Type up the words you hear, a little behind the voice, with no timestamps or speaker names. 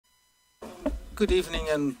Good evening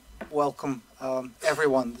and welcome,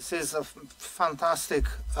 everyone. This is a fantastic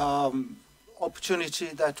opportunity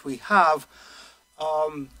that we have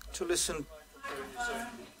to listen.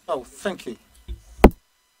 Oh, thank you.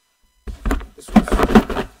 This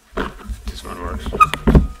one works.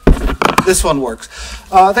 This one works.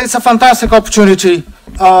 It's a fantastic opportunity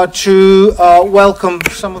to welcome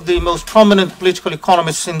some of the most prominent political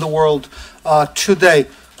economists in the world today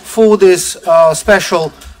for this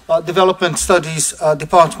special Development Studies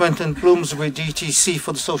Department in Bloomsbury DTC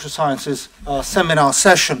for the Social Sciences seminar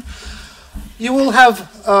session. You will have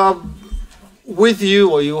with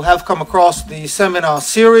you, or you have come across the seminar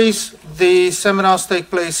series. The seminars take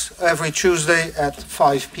place every Tuesday at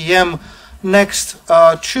 5 p.m. Next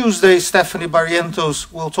Tuesday, Stephanie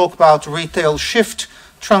Barrientos will talk about retail shift,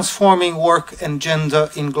 transforming work and gender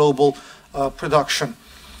in global production.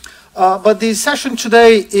 But the session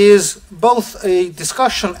today is both a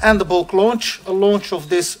discussion and a book launch, a launch of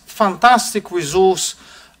this fantastic resource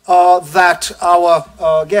that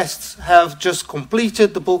our guests have just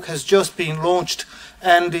completed. The book has just been launched,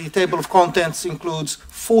 and the table of contents includes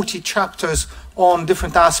 40 chapters on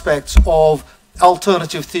different aspects of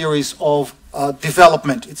alternative theories of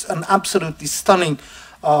development. It's an absolutely stunning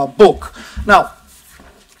book. Now,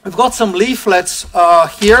 we've got some leaflets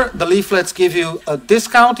here. The leaflets give you a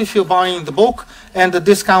discount if you're buying the book, and the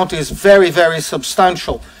discount is very, very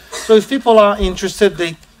substantial. So if people are interested,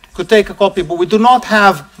 they could take a copy, but we do not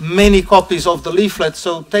have many copies of the leaflet,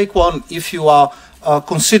 so take one if you are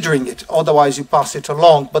considering it. Otherwise, you pass it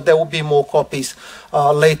along, but there will be more copies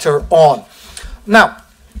later on. Now,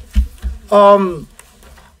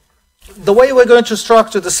 the way we're going to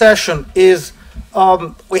structure the session is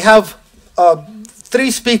we have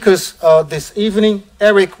three speakers this evening.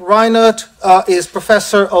 Erik Reinert is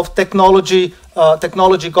Professor of Technology,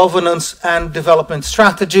 Technology Governance and Development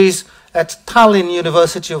Strategies at Tallinn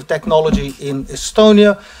University of Technology in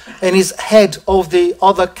Estonia, and is head of the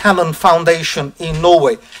Other Canon Foundation in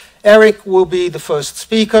Norway. Erik will be the first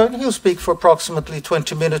speaker, and he'll speak for approximately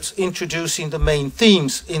 20 minutes, introducing the main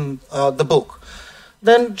themes in the book.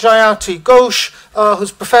 Then Jayati Ghosh,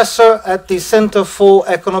 who's professor at the Center for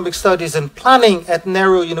Economic Studies and Planning at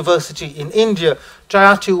Nehru University in India.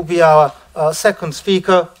 Jayati will be our second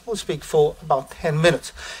speaker, who'll speak for about 10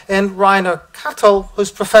 minutes. And Reinert Kattel, who's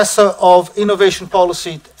professor of Innovation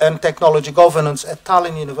Policy and Technology Governance at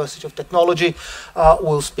Tallinn University of Technology,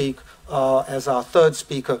 will speak as our third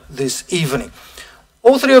speaker this evening.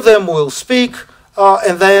 All three of them will speak,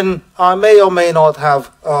 and then I may or may not have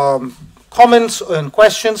comments and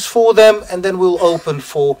questions for them, and then we'll open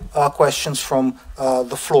for questions from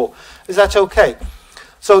the floor. Is that okay?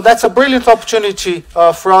 So that's a brilliant opportunity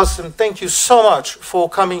for us, and thank you so much for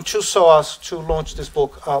coming to SOAS to launch this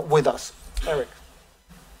book with us. Erik.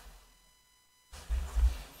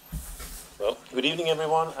 Well, good evening,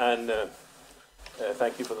 everyone, and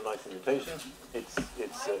thank you for the nice invitation.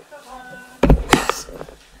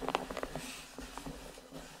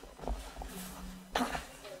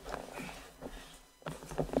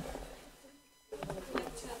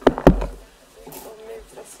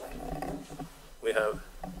 We have,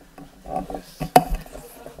 yes,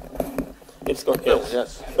 it's got,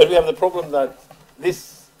 yes. But we have the problem that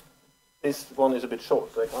this one is a bit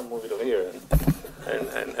short, so I can't move it over here,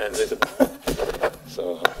 and there's a,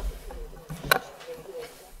 so.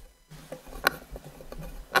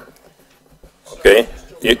 Okay,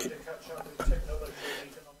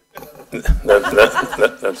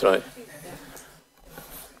 that's right.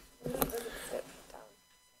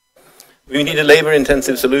 We need a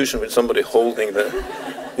labor-intensive solution with somebody holding the.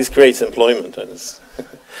 This creates employment.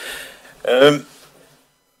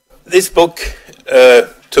 This book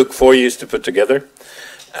took 4 years to put together,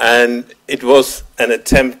 and it was an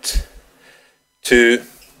attempt to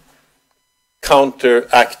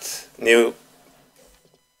counteract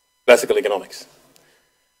neoclassical economics.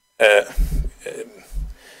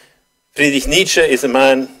 Friedrich Nietzsche is a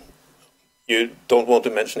man you don't want to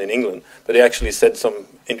mention in England, but he actually said some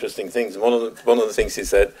interesting things. One of the things he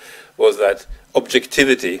said was that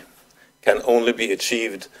objectivity can only be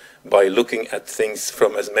achieved by looking at things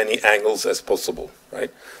from as many angles as possible,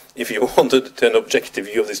 right? If you wanted an objective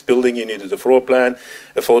view of this building, you needed a floor plan,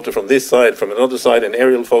 a photo from this side, from another side, an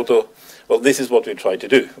aerial photo. Well, this is what we try to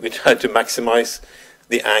do. We try to maximize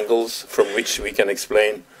the angles from which we can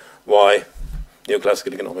explain why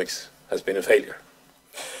neoclassical economics has been a failure.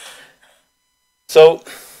 So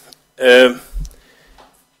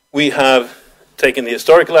we have taken the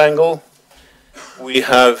historical angle. We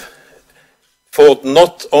have fought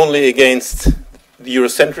not only against the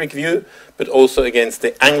Eurocentric view, but also against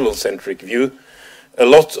the Anglocentric view. A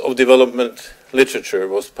lot of development literature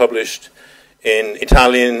was published in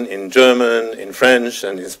Italian, in German, in French,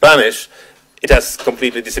 and in Spanish, it has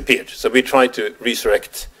completely disappeared. So we try to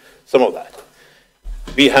resurrect some of that.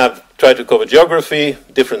 We have tried to cover geography,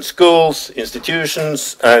 different schools,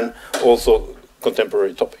 institutions, and also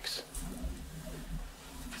contemporary topics.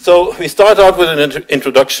 So we start out with an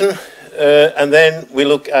introduction, and then we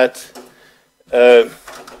look at two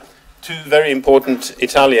very important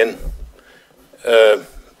Italian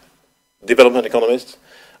development economists.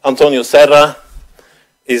 Antonio Serra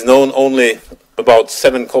is known only about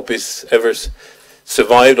 7 copies ever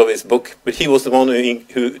survived of his book, but he was the one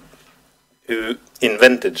who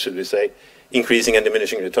invented, should we say, increasing and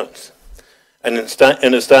diminishing returns. And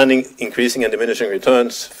understanding increasing and diminishing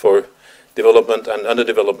returns for development and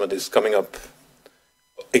underdevelopment is coming up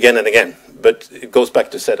again and again, but it goes back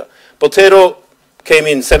to Serra. Botero came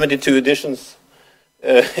in 72 editions.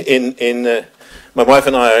 My wife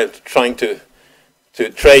and I are trying to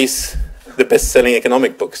trace the best-selling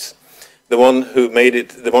economic books. The ones who made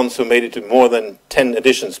it to more than 10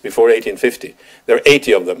 editions before 1850. There are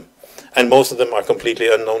 80 of them, and most of them are completely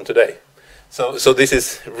unknown today. So this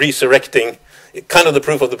is resurrecting kind of the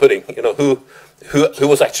proof of the pudding. You know, who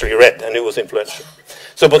was actually read and who was influential.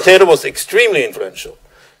 So Botero was extremely influential.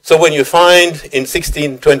 So when you find in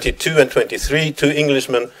 1622 and 23 two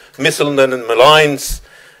Englishmen, Misselden and Malines,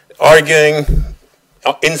 arguing,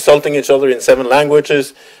 insulting each other in 7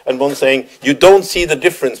 languages, and one saying, you don't see the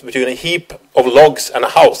difference between a heap of logs and a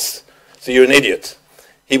house, so you're an idiot.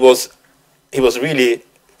 He was really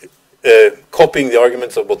copying the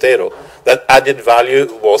arguments of Botero, that added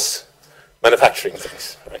value was manufacturing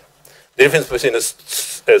things. Right? The difference between a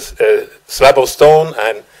slab of stone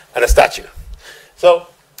and a statue. So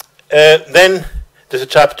then there's a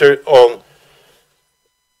chapter on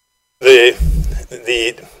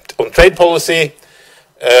on trade policy,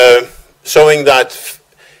 showing that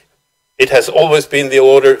it has always been the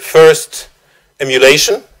order: first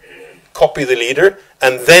emulation, copy the leader,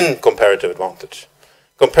 and then comparative advantage.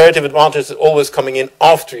 Comparative advantage is always coming in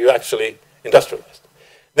after you actually industrialized.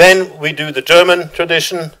 Then we do the German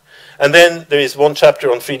tradition, and then there is one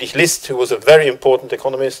chapter on Friedrich List, who was a very important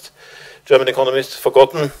economist, German economist,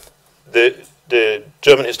 forgotten, the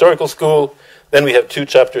German historical school. Then we have 2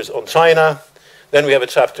 chapters on China. Then we have a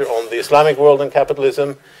chapter on the Islamic world and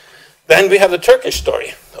capitalism. Then we have the Turkish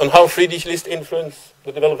story on how Friedrich List influenced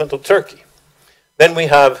the development of Turkey. Then we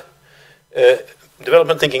have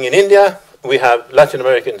development thinking in India. We have Latin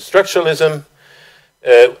American structuralism.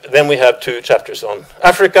 Then we have 2 chapters on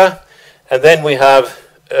Africa. And then we have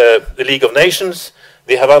the League of Nations,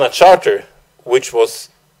 the Havana Charter, which was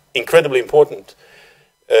incredibly important.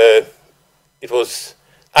 It was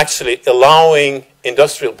actually allowing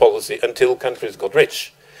industrial policy until countries got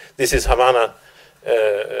rich. This is Havana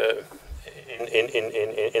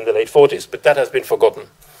in the late 40s, but that has been forgotten.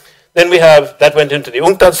 Then we have, that went into the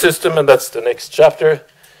UNCTAD system, and that's the next chapter.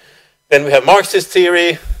 Then we have Marxist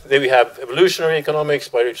theory. Then we have evolutionary economics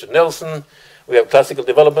by Richard Nelson. We have classical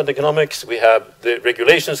development economics. We have the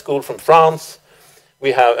regulation school from France.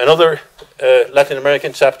 We have another Latin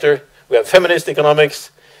American chapter. We have feminist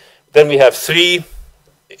economics. Then we have 3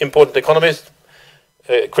 important economists,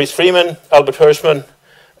 Chris Freeman, Albert Hirschman,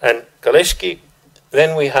 and Kaleschki.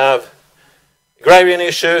 Then we have agrarian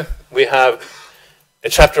issue. We have a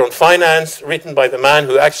chapter on finance written by the man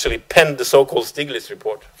who actually penned the so-called Stiglitz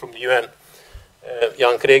report from the UN,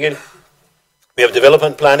 Jan Kregel. We have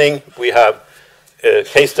development planning. We have a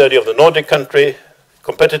case study of the Nordic country,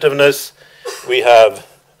 competitiveness. We have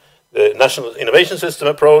the national innovation system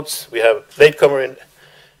approach. We have latecomer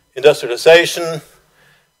industrialization,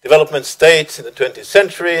 development state in the 20th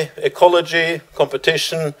century, ecology,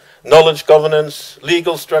 competition, knowledge governance,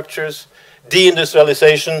 legal structures,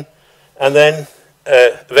 deindustrialization, and then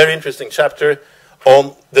a very interesting chapter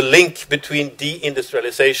on the link between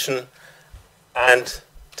deindustrialization and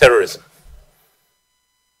terrorism.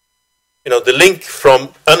 You know, the link from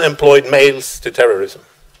unemployed males to terrorism,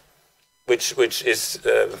 which is,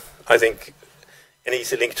 I think, an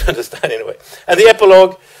easy link to understand in a way. And the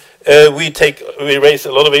epilogue, we raise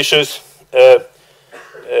a lot of issues.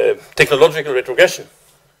 Technological retrogression.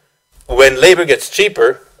 When labor gets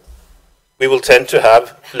cheaper, we will tend to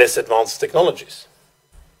have less advanced technologies,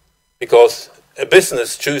 because a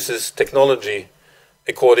business chooses technology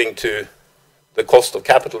according to the cost of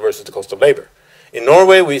capital versus the cost of labor. In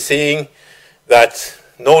Norway, we're seeing that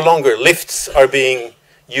no longer lifts are being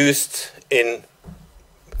used in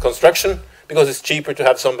construction because it's cheaper to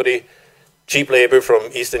have somebody, cheap labor from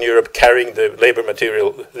Eastern Europe, carrying the labor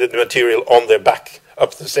material, the material on their back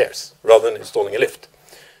up the stairs rather than installing a lift.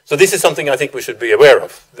 So this is something I think we should be aware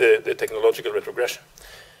of, the technological retrogression.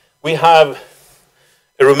 We have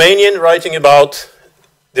a Romanian writing about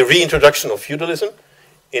the reintroduction of feudalism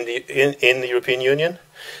in the European Union.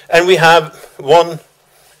 And we have one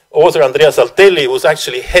author, Andrea Saltelli, who's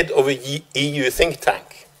actually head of a EU think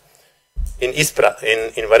tank in Ispra,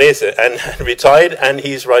 in Varese, and retired, and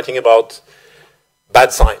he's writing about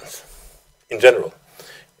bad science in general.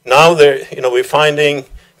 Now we're finding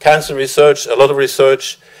cancer research, a lot of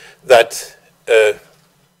research, that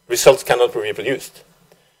results cannot be reproduced.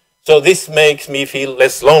 So this makes me feel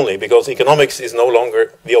less lonely, because economics is no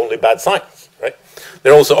longer the only bad science, right?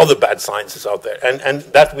 There are also other bad sciences out there, and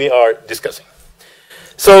that we are discussing.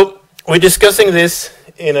 So we're discussing this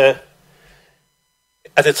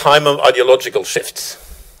at a time of ideological shifts.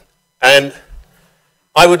 And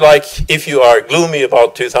I would like, if you are gloomy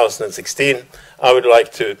about 2016, I would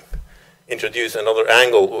like to introduce another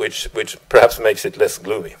angle which perhaps makes it less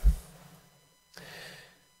gloomy.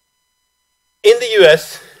 In the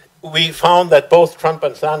US, we found that both Trump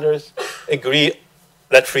and Sanders agree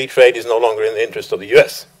that free trade is no longer in the interest of the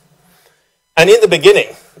US. And in the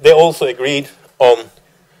beginning, they also agreed on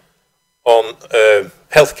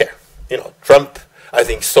healthcare. Trump, I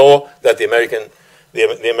think, saw that the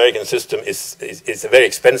American system is very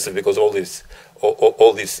expensive because of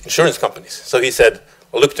all these insurance companies. So he said,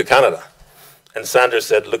 well, look to Canada. And Sanders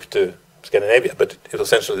said, look to Scandinavia, but it was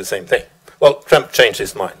essentially the same thing. Well, Trump changed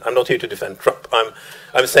his mind. I'm not here to defend Trump.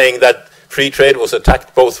 I'm saying that free trade was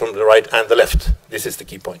attacked both from the right and the left. This is the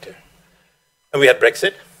key point here. And we had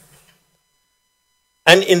Brexit.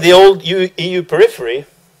 And in the old EU periphery,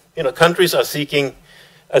 countries are sinking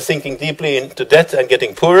deeply into debt and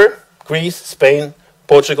getting poorer. Greece, Spain,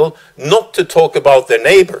 Portugal, not to talk about their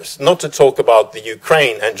neighbors, not to talk about the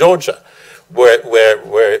Ukraine and Georgia, where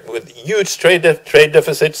with huge trade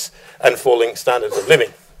deficits and falling standards of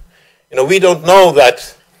living. We don't know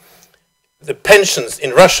that the pensions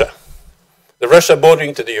in Russia, the Russia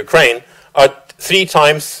bordering to the Ukraine, are 3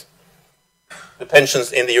 times the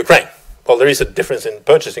pensions in the Ukraine. Well, there is a difference in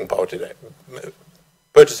purchasing power today,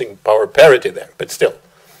 purchasing power parity there, but still,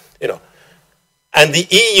 And the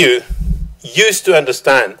EU used to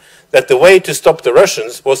understand that the way to stop the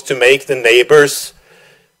Russians was to make the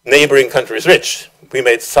neighboring countries rich. We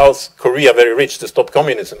made South Korea very rich to stop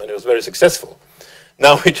communism, and it was very successful.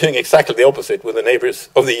 Now we're doing exactly the opposite with the neighbors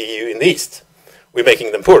of the EU in the East. We're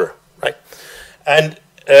making them poorer, right? And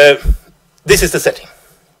this is the setting.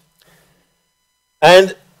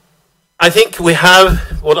 And I think we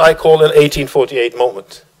have what I call an 1848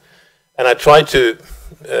 moment. And I tried to,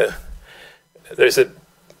 there's a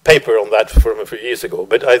paper on that from a few years ago,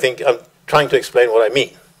 but I think I'm trying to explain what I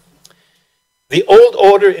mean. The old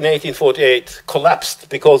order in 1848 collapsed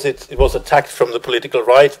because it was attacked from the political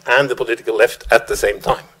right and the political left at the same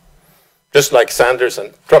time. Just like Sanders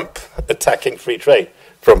and Trump attacking free trade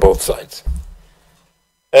from both sides.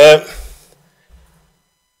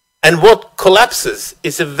 And what collapses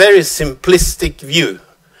is a very simplistic view.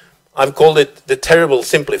 I've called it the terrible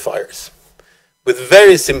simplifiers, with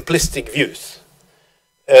very simplistic views,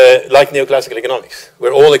 like neoclassical economics,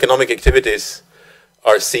 where all economic activities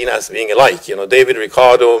are seen as being alike. David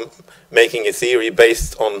Ricardo making a theory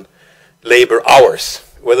based on labor hours.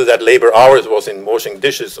 Whether that labor hours was in washing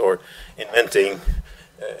dishes or inventing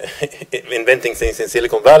things in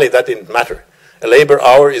Silicon Valley, that didn't matter. A labor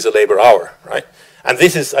hour is a labor hour, right? And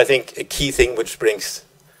this is, I think, a key thing which brings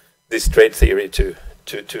this trade theory to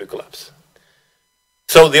collapse.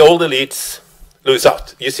 So the old elites lose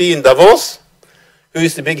out. You see in Davos, who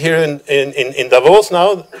is the big hero in Davos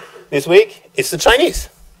now, this week? It's the Chinese.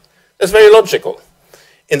 That's very logical.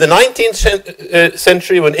 In the 19th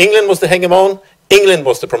century, when England was the hegemon, England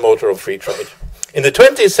was the promoter of free trade. In the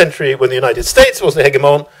 20th century, when the United States was the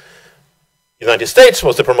hegemon, the United States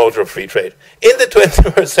was the promoter of free trade. In the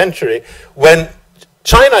 21st century, when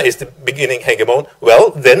China is the beginning hegemon,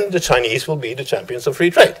 well, then the Chinese will be the champions of free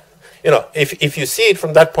trade. If you see it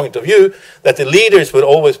from that point of view, that the leaders will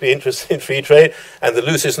always be interested in free trade and the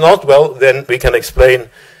losers not, well, then we can explain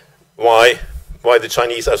why the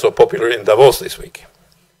Chinese are so popular in Davos this week.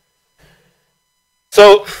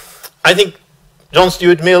 So I think John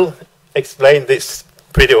Stuart Mill explained this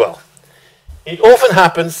pretty well. It often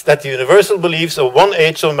happens that the universal beliefs of one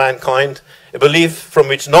age of mankind, a belief from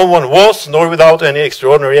which no one was, nor without any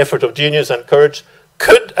extraordinary effort of genius and courage,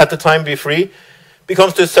 could at the time be free,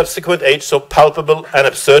 becomes to a subsequent age so palpable an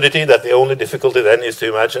absurdity that the only difficulty then is to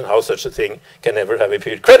imagine how such a thing can ever have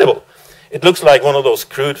appeared credible. It looks like one of those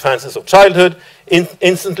crude fancies of childhood,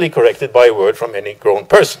 instantly corrected by a word from any grown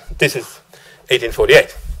person. This is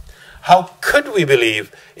 1848. How could we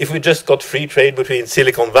believe if we just got free trade between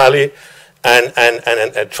Silicon Valley and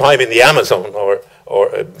a tribe in the Amazon or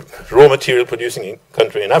a raw material producing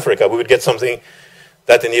country in Africa, we would get something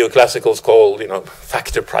that the neoclassicals call,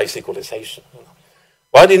 factor price equalization.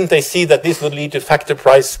 Why didn't they see that this would lead to factor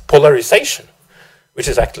price polarization, which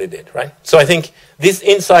it actually did, right? So I think this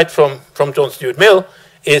insight from John Stuart Mill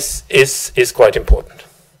is quite important.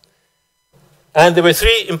 And there were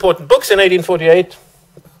 3 important books in 1848,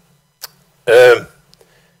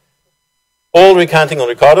 all recanting on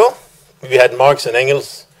Ricardo. We had Marx and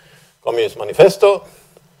Engels' Communist Manifesto.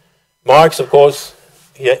 Marx, of course,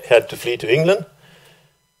 he had to flee to England.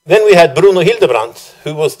 Then we had Bruno Hildebrandt,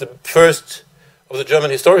 who was the first of the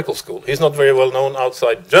German historical school. He's not very well known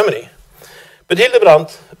outside Germany. But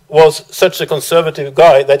Hildebrandt was such a conservative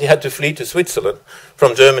guy that he had to flee to Switzerland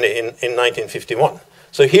from Germany in 1951.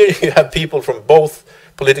 So here you have people from both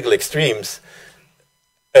political extremes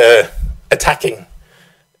attacking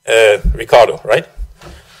Ricardo, right?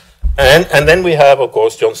 And then we have, of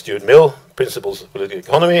course, John Stuart Mill, Principles of Political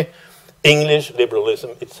Economy, English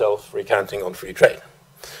liberalism itself recanting on free trade.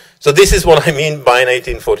 So this is what I mean by an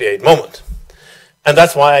 1848 moment. And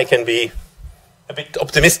that's why I can be a bit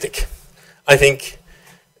optimistic. I think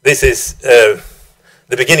this is the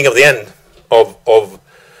beginning of the end of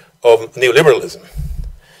neoliberalism.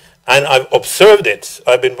 And I've observed it.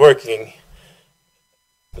 I've been working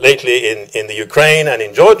lately in the Ukraine and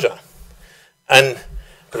in Georgia. And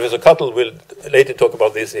Professor Kattel will later talk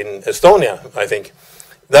about this in Estonia, I think,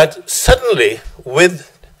 that suddenly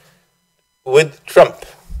with Trump,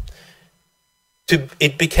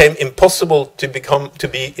 it became impossible to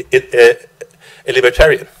be a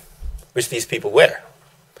libertarian, which these people were.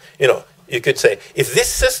 You could say, if this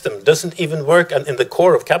system doesn't even work in the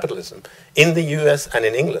core of capitalism in the US and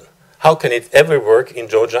in England, how can it ever work in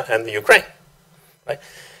Georgia and the Ukraine? Right?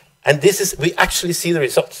 And we actually see the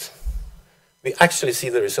results. We actually see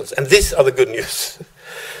the results. And these are the good news.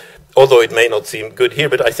 Although it may not seem good here,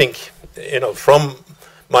 but I think, from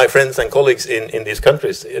my friends and colleagues in these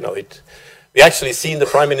countries, we actually seen the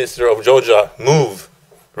Prime Minister of Georgia move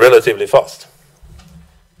relatively fast.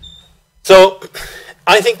 So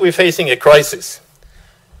I think we're facing a crisis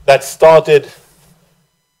that started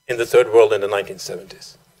in the Third World in the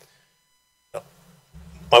 1970s.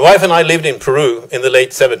 My wife and I lived in Peru in the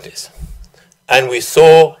late 70s, and we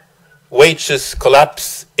saw wages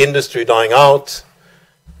collapse, industry dying out.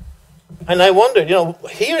 And I wondered,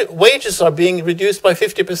 here wages are being reduced by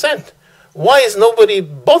 50%. Why is nobody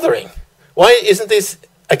bothering? Why isn't this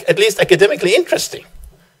at least academically interesting?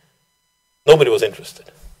 Nobody was interested.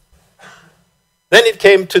 Then it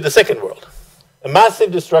came to the Second World, a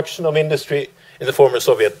massive destruction of industry in the former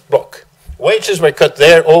Soviet bloc. Wages were cut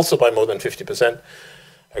there also by more than 50%.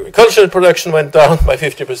 Agricultural production went down by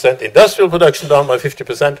 50%, industrial production down by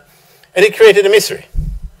 50%, and it created a misery.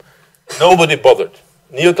 Nobody bothered.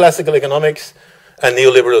 Neoclassical economics and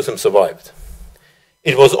neoliberalism survived.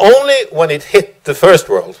 It was only when it hit the First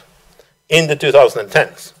World in the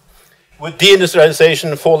 2010s, with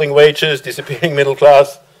deindustrialization, falling wages, disappearing middle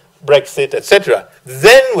class, Brexit, etc.,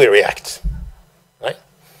 then we react. Right?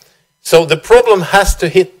 So the problem has to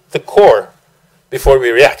hit the core before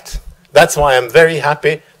we react. That's why I'm very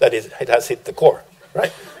happy that it has hit the core.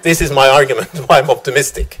 Right? This is my argument why I'm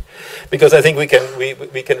optimistic, because I think we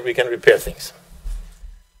can repair things.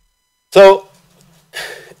 So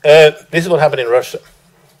this is what happened in Russia.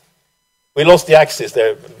 We lost the axis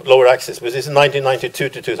there, lower axis, but this is 1992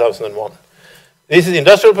 to 2001. This is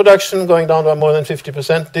industrial production going down by more than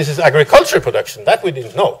 50%. This is agricultural production. That we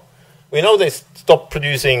didn't know. We know they stopped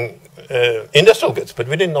producing industrial goods, but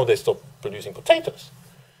we didn't know they stopped producing potatoes.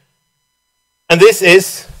 And this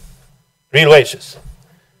is real wages.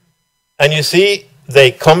 And you see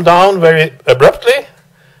they come down very abruptly,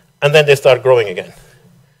 and then they start growing again.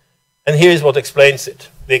 And here's what explains it,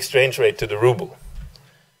 the exchange rate to the ruble.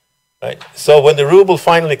 Right? So when the ruble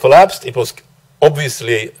finally collapsed, it was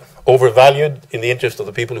obviously overvalued in the interest of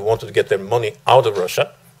the people who wanted to get their money out of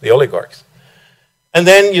Russia, the oligarchs. And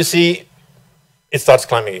then you see it starts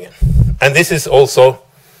climbing again. And this is also,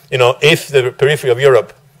 if the periphery of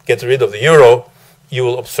Europe gets rid of the euro, you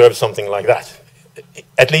will observe something like that,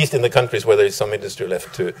 at least in the countries where there is some industry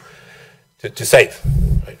left to save.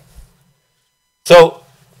 Right? So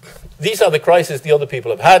these are the crises the other people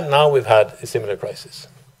have had. Now we've had a similar crisis.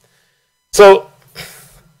 So,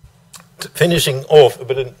 finishing off a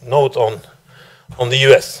bit of a note on the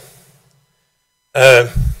US.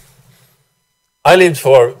 I lived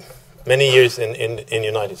for many years in the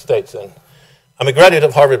United States, and I'm a graduate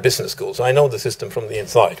of Harvard Business School, so I know the system from the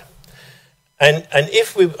inside. And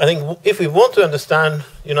if we, I think, if we want to understand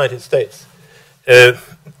United States, this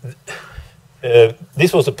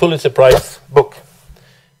was a Pulitzer Prize book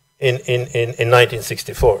in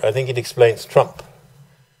 1964. I think it explains Trump.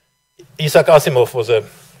 Isaac Asimov was an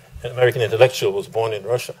American intellectual, was born in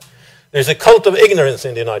Russia. There's a cult of ignorance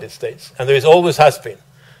in the United States, and there always has been.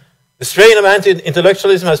 The strain of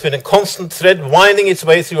anti-intellectualism has been a constant thread winding its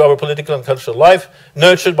way through our political and cultural life,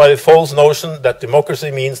 nurtured by the false notion that democracy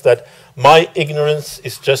means that my ignorance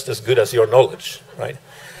is just as good as your knowledge, right?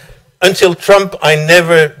 Until Trump, I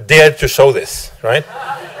never dared to show this, right?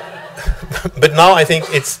 But now I think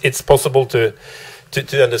it's possible to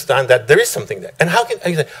understand that there is something there. And how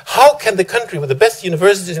can the country with the best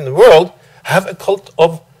universities in the world have a cult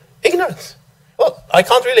of ignorance? Well, I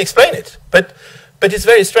can't really explain it, but it's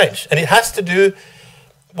very strange. And it has to do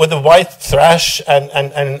with the white thrash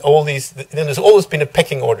and all these. There's always been a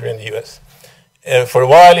pecking order in the US. For a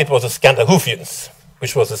while, it was the Scandinavians,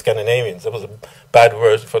 which was the Scandinavians. That was a bad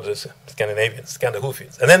word for the Scandinavians,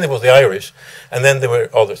 Scandinavians. And then there was the Irish, and then there were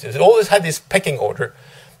others. It always had this pecking order,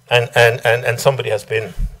 and somebody has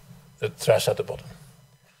been the thrash at the bottom.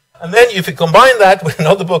 And then if you combine that with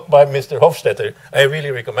another book by Mr. Hofstetter, I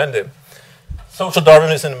really recommend him, Social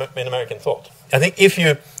Darwinism in American Thought. I think if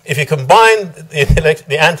you combine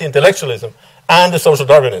the anti-intellectualism and the social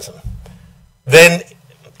Darwinism, then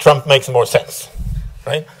Trump makes more sense,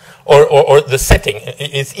 right? Or the setting,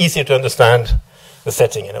 it's easier to understand the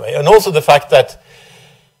setting in a way. And also the fact that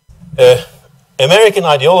American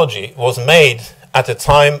ideology was made at a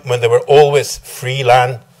time when there were always free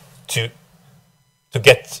land to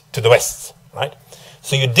get to the West, right?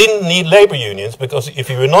 So you didn't need labor unions, because if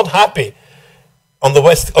you were not happy on the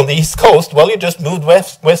West, on the East Coast, well, you just moved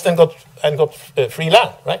west and got free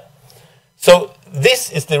land, right? So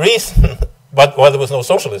this is the reason why there was no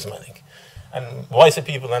socialism, I think. And wiser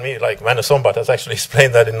people than me, like Werner Sombart, has actually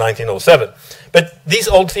explained that in 1907. But these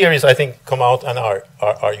old theories, I think, come out and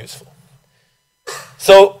are useful.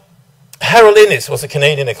 So Harold Innis was a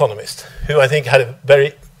Canadian economist who I think had a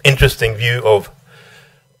very interesting view of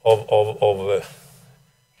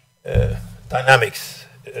dynamics.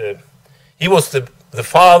 He was the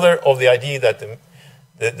father of the idea that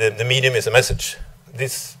the medium is a message.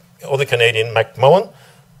 This other Canadian, McMahon,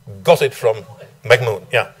 got it from McMahon,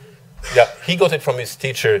 yeah. Yeah, he got it from his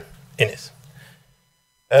teacher, Innis.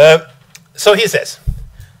 So he says,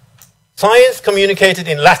 science communicated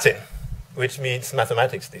in Latin, which means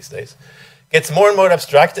mathematics these days, gets more and more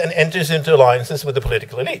abstract and enters into alliances with the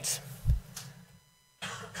political elites.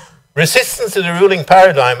 Resistance to the ruling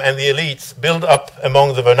paradigm and the elites build up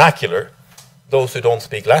among the vernacular, those who don't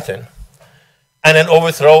speak Latin, and an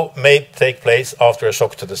overthrow may take place after a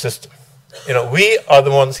shock to the system. You know, we are the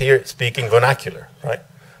ones here speaking vernacular, right,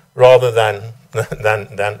 rather than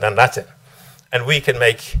Latin, and we can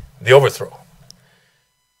make the overthrow.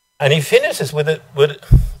 And he finishes with a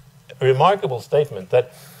remarkable statement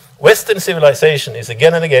that Western civilization is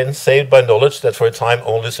again and again saved by knowledge that for a time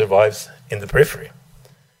only survives in the periphery.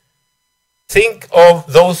 Think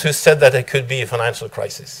of those who said that there could be a financial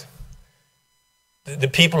crisis. The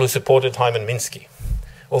people who supported Hyman Minsky.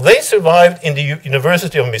 Well, they survived in the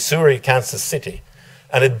University of Missouri, Kansas City,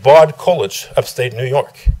 and at Bard College, upstate New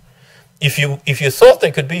York. If you thought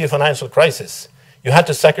there could be a financial crisis, you had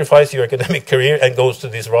to sacrifice your academic career and go to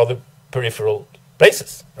these rather peripheral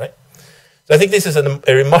places, right? So I think this is a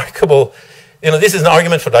remarkable, this is an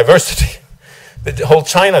argument for diversity. The whole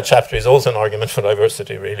China chapter is also an argument for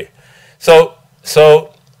diversity, really. So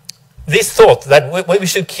this thought that we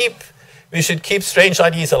should keep strange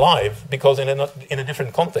ideas alive, because in a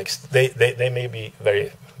different context, they may be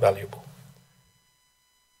very valuable.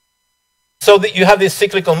 So that you have this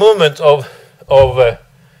cyclical movement of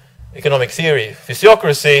economic theory.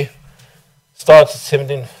 Physiocracy starts in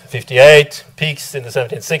 1758, peaks in the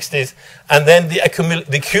 1760s, and then the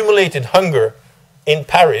accumulated hunger in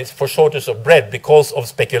Paris for shortage of bread because of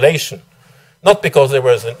speculation. Not because there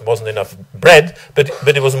wasn't enough bread, but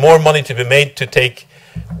it was more money to be made to take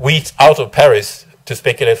wheat out of Paris to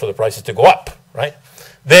speculate for the prices to go up, right?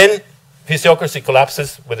 Then physiocracy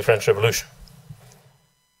collapses with the French Revolution.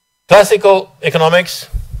 Classical economics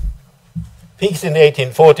peaks in the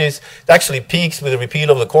 1840s. It actually peaks with the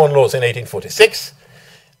repeal of the Corn Laws in 1846.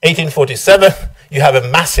 1847, you have a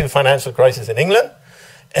massive financial crisis in England.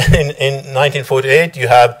 And in 1948, you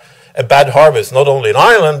have a bad harvest, not only in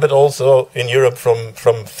Ireland, but also in Europe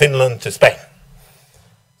from Finland to Spain.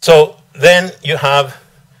 So then you have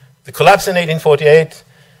the collapse in 1848,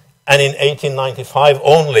 and in 1895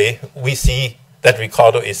 only, we see that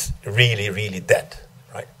Ricardo is really, really dead,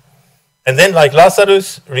 right? And then, like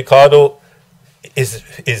Lazarus, Ricardo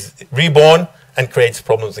is reborn and creates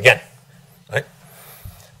problems again. Right?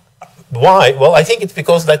 Why? Well, I think it's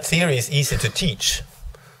because that theory is easy to teach.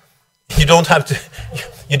 You don't have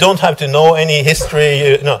to know any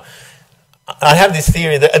history. I have this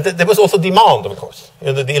theory that there was also demand, of course.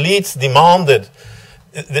 The elites demanded.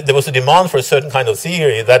 There was a demand for a certain kind of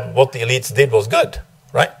theory that what the elites did was good,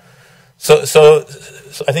 right? So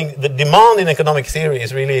I think the demand in economic theory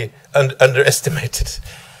is really underestimated,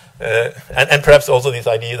 and perhaps also this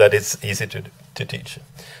idea that it's easy to teach.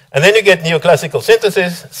 And then you get neoclassical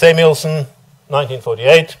synthesis, Samuelson,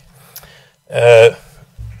 1948,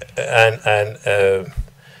 and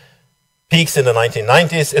peaks in the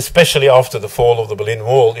 1990s, especially after the fall of the Berlin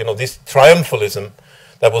Wall. This triumphalism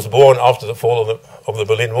that was born after the fall of the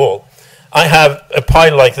Berlin Wall. I have a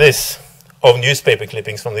pile like this of newspaper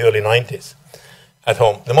clippings from the early 90s at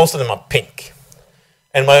home. Most of them are pink.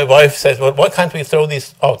 And my wife says, well, why can't we throw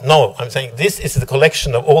these out? No, I'm saying this is the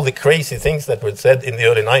collection of all the crazy things that were said in the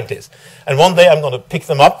early 90s. And one day I'm going to pick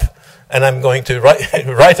them up and I'm going to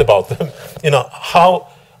write about them.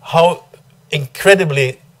 How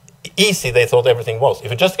incredibly easy they thought everything was.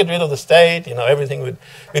 If you just get rid of the state, everything we'll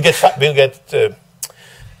get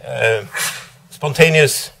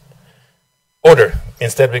spontaneous order.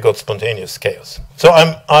 Instead, we got spontaneous chaos. So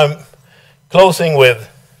I'm closing with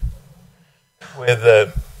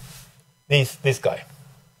this guy,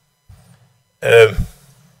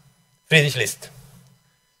 Friedrich List,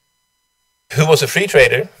 who was a free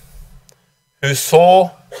trader, who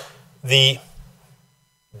saw the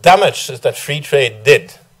damages that free trade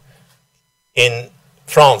did in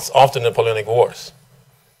France after the Napoleonic Wars.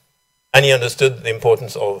 And he understood the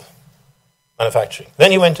importance of manufacturing.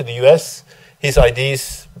 Then he went to the US, his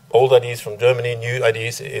ideas, old ideas from Germany, new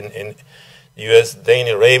ideas in the US.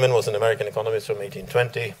 Daniel Raymond was an American economist from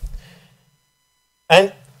 1820.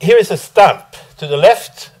 And here is a stamp to the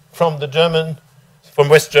left from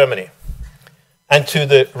West Germany, and to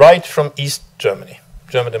the right from East Germany,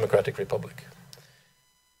 German Democratic Republic.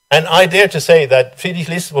 And I dare to say that Friedrich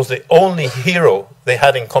List was the only hero they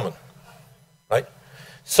had in common, right?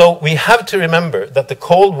 So we have to remember that the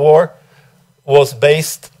Cold War was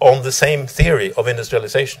based on the same theory of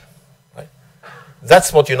industrialization, right?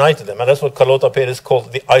 That's what united them, and that's what Carlota Perez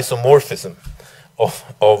called the isomorphism of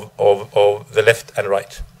the left and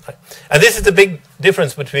right. And this is the big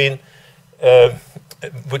difference between the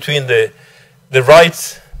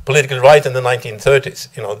right, political right in the 1930s,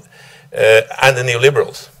 and the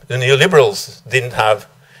neoliberals. The neoliberals didn't have,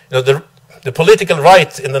 the political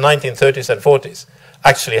right in the 1930s and 40s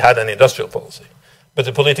actually had an industrial policy, but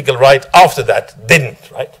the political right after that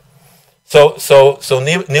didn't, right? So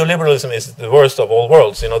neoliberalism is the worst of all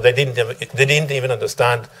worlds. They didn't even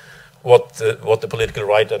understand what the political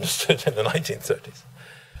right understood in the 1930s.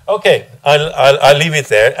 Okay, I'll leave it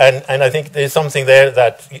there, and I think there's something there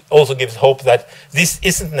that also gives hope that this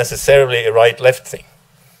isn't necessarily a right-left thing.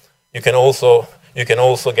 You can also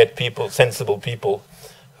get people, sensible people,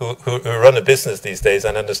 who run a business these days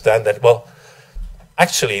and understand that, well,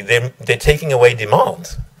 actually they're taking away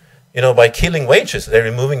demand. By killing wages, they're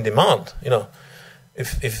removing demand. When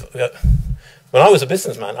I was a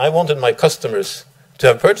businessman, I wanted my customers to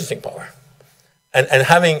have purchasing power, and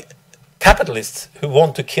having capitalists who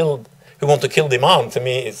want to kill demand, to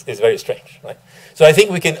me is very strange, right? So I think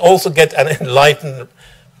we can also get an enlightened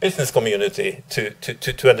business community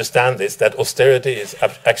to understand this, that austerity is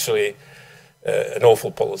actually an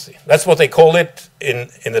awful policy. That's what they call it in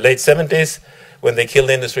the late 70s. When they killed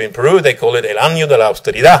the industry in Peru, they call it el año de la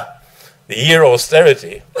austeridad, the year of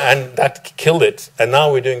austerity, and that killed it. And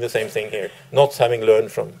now we're doing the same thing here, not having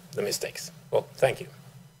learned from the mistakes. Well, thank you.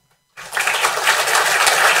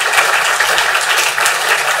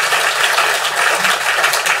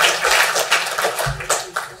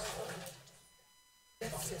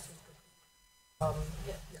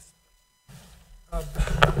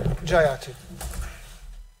 Jayati.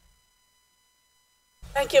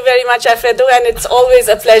 Thank you very much, Alfredo, and it's always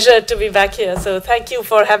a pleasure to be back here, so thank you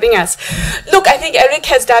for having us. Look, I think Erik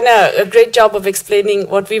has done a great job of explaining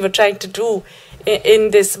what we were trying to do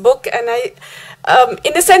in this book, and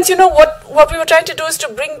in a sense, what we were trying to do is to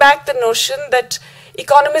bring back the notion that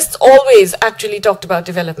economists always actually talked about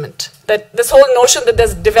development, that this whole notion that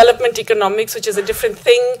there's development economics, which is a different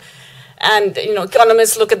thing, and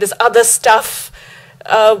economists look at this other stuff,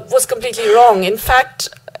 was completely wrong. In fact,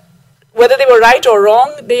 whether they were right or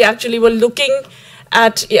wrong, they actually were looking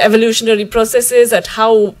at evolutionary processes, at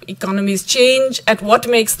how economies change, at what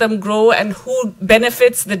makes them grow, and who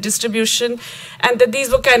benefits the distribution, and that these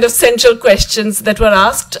were kind of central questions that were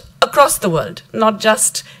asked across the world, not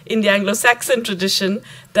just in the Anglo-Saxon tradition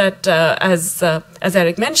that, as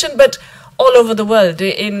Erik mentioned, but all over the world,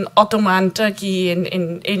 in Ottoman Turkey,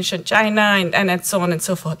 in ancient China, and so on and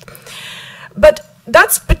so forth. But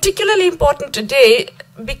that's particularly important today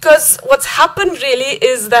because what's happened really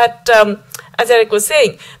is that, as Erik was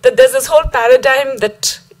saying, that there's this whole paradigm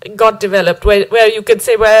that got developed where you could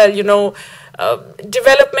say, well, you know,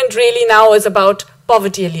 development really now is about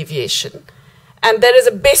poverty alleviation. And there is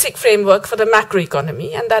a basic framework for the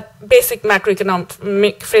macroeconomy, and that basic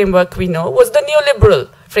macroeconomic framework we know was the neoliberal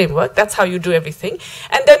framework. That's how you do everything.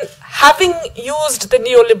 And then having used the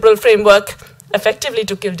neoliberal framework effectively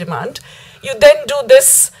to kill demand, you then do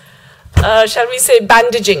this, shall we say,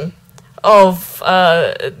 bandaging of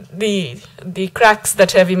the cracks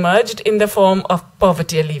that have emerged in the form of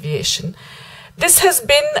poverty alleviation. This has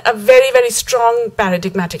been a very, very strong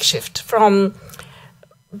paradigmatic shift from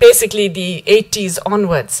basically the 80s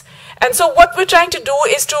onwards. And so what we're trying to do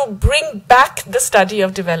is to bring back the study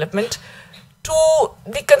of development to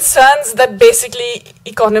the concerns that basically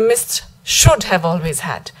economists should have always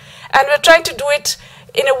had. And we're trying to do it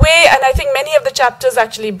in a way, and I think many of the chapters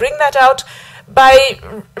actually bring that out, by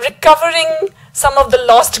recovering some of the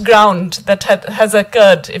lost ground that has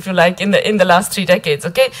occurred, if you like, in the last 3 decades,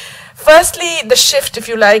 okay? Firstly, the shift, if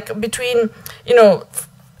you like, between, you know,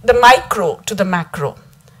 the micro to the macro.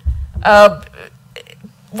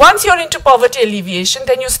 Once you're into poverty alleviation,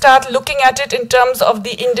 then you start looking at it in terms of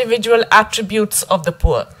the individual attributes of the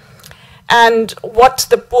poor. And what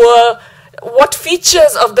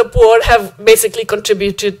features of the poor have basically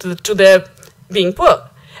contributed to their being poor.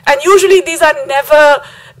 And usually these are never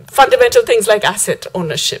fundamental things like asset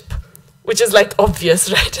ownership, which is like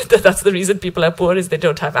obvious, right? That's the reason people are poor, is they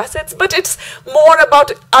don't have assets. But it's more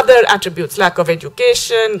about other attributes, lack of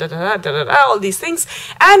education, all these things,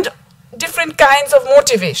 and different kinds of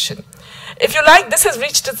motivation. If you like, this has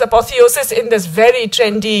reached its apotheosis in this very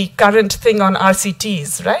trendy current thing on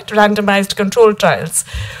RCTs, right? Randomized control trials,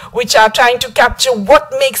 which are trying to capture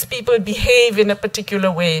what makes people behave in a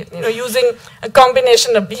particular way, you know, using a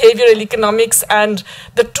combination of behavioral economics and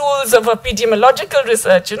the tools of epidemiological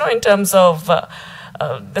research, you know, in terms of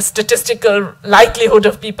the statistical likelihood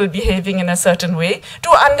of people behaving in a certain way to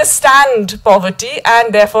understand poverty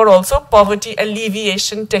and therefore also poverty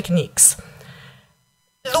alleviation techniques.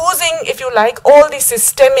 Losing, if you like, all the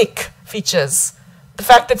systemic features. The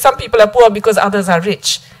fact that some people are poor because others are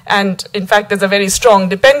rich. And in fact, there's a very strong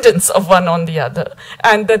dependence of one on the other.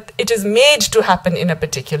 And that it is made to happen in a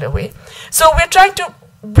particular way. So we're trying to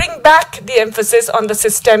bring back the emphasis on the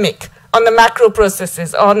systemic, on the macro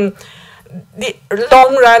processes, on the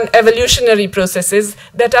long-run evolutionary processes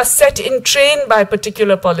that are set in train by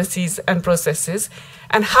particular policies and processes,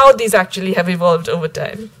 and how these actually have evolved over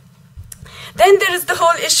time. Then there is the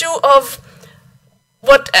whole issue of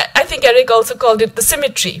what I think Erik also called it the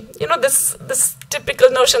symmetry. You know, this typical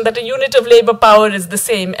notion that a unit of labor power is the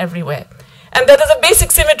same everywhere. And that there's a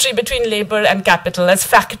basic symmetry between labor and capital as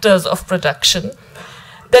factors of production.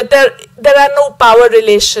 That there are no power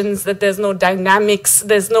relations, that there's no dynamics,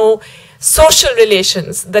 there's no social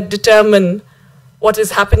relations that determine what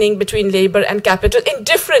is happening between labor and capital in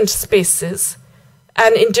different spaces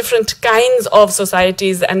and in different kinds of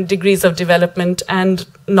societies and degrees of development and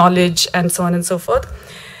knowledge and so on and so forth.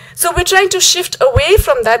 So we're trying to shift away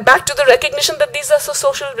from that back to the recognition that these are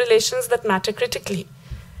social relations that matter critically.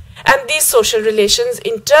 And these social relations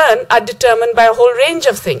in turn are determined by a whole range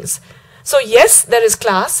of things. So yes, there is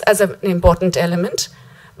class as an important element,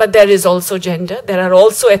 but there is also gender, there are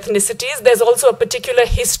also ethnicities, there's also a particular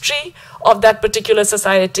history of that particular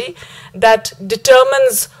society that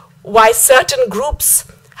determines why certain groups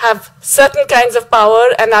have certain kinds of power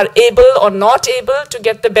and are able or not able to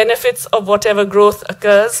get the benefits of whatever growth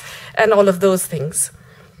occurs, and all of those things.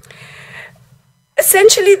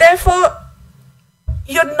 Essentially, therefore,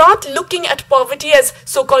 you're not looking at poverty as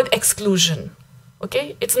so-called exclusion.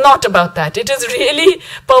 Okay? It's not about that. It is really,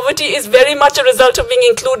 poverty is very much a result of being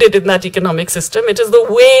included in that economic system. It is the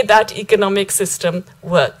way that economic system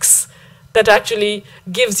works that actually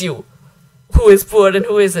gives you who is poor and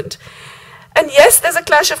who isn't. And yes, there's a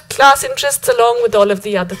clash of class interests along with all of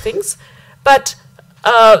the other things, but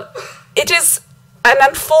it is an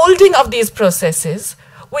unfolding of these processes,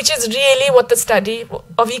 which is really what the study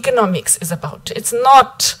of economics is about. It's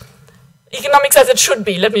not economics as it should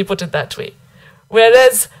be, let me put it that way.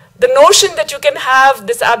 Whereas the notion that you can have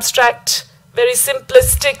this abstract, very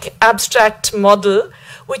simplistic abstract model,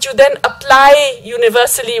 which you then apply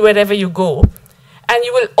universally wherever you go, and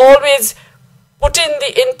you will always put in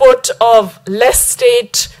the input of less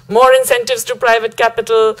state, more incentives to private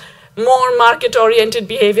capital, more market-oriented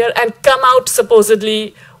behavior and come out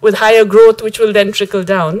supposedly with higher growth, which will then trickle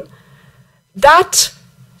down. That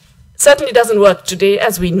certainly doesn't work today,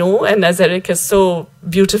 as we know, and as Erik has so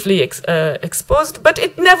beautifully exposed, but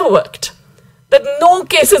it never worked. That no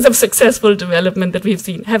cases of successful development that we've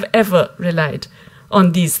seen have ever relied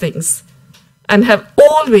on these things and have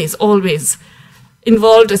always, always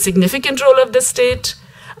involved a significant role of the state,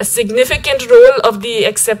 a significant role of the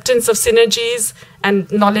acceptance of synergies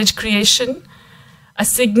and knowledge creation, a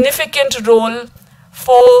significant role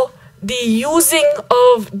for the using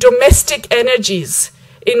of domestic energies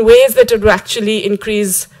in ways that would actually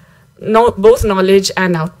increase both knowledge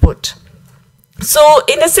and output. So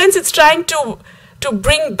in a sense, it's trying to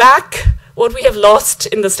bring back what we have lost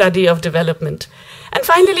in the study of development. And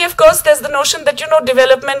finally, of course, there's the notion that,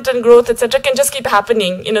 development and growth, etc., can just keep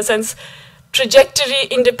happening, in a sense, trajectory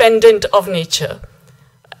independent of nature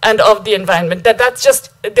and of the environment. That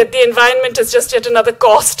the environment is just yet another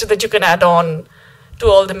cost that you can add on to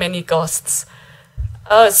all the many costs.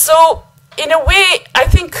 So in a way, I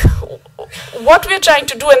think what we're trying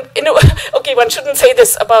to do, and okay, one shouldn't say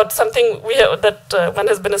this about something that one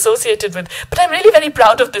has been associated with, but I'm really very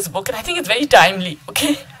proud of this book, and I think it's very timely,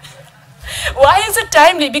 okay? Why is it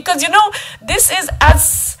timely? Because, this is,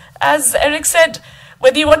 as Erik said,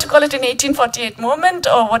 whether you want to call it an 1848 moment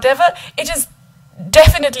or whatever, it is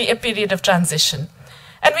definitely a period of transition.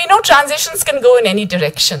 And we know transitions can go in any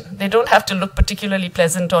direction. They don't have to look particularly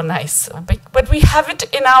pleasant or nice. But we have it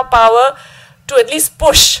in our power to at least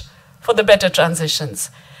push for the better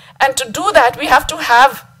transitions. And to do that, we have to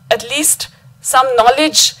have at least some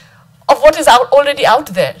knowledge of what is already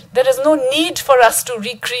out there. There is no need for us to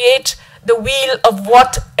recreate the wheel of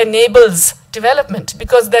what enables development,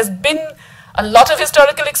 because there's been a lot of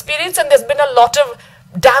historical experience and there's been a lot of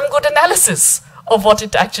damn good analysis of what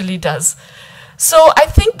it actually does. So I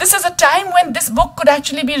think this is a time when this book could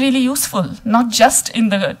actually be really useful, not just in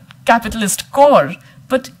the capitalist core,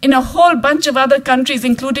 but in a whole bunch of other countries,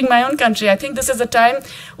 including my own country. I think this is a time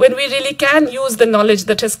when we really can use the knowledge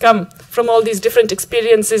that has come from all these different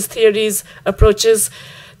experiences, theories, approaches,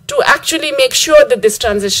 to actually make sure that this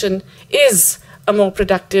transition is a more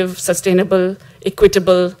productive, sustainable,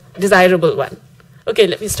 equitable, desirable one. Okay,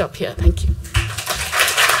 let me stop here. Thank you.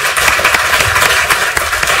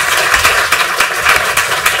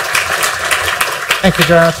 Thank you,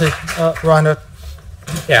 Jayati. Reinert.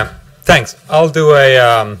 Yeah, thanks. I'll do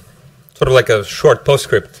a sort of like a short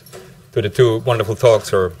postscript to the two wonderful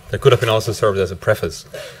talks, or that could have been also served as a preface.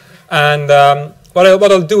 And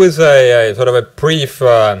what I'll do is a sort of a brief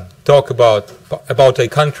talk about a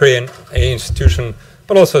country and an institution,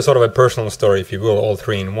 but also sort of a personal story, if you will, all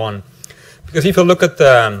three in one. Because if you look at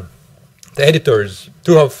the editors,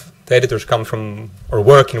 two of the editors come from or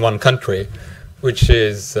work in one country, which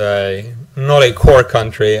is not a core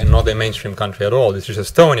country and not a mainstream country at all. This is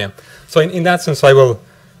Estonia. So in that sense, I will,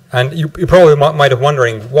 and you probably might have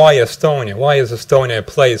wondering, why Estonia? Why is Estonia a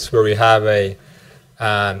place where we have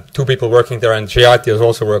two people working there, and Jayati has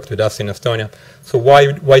also worked with us in Estonia. So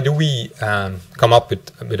why do we come up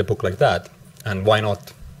with a book like that? And why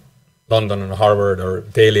not London or Harvard or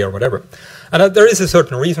Delhi or whatever? And there is a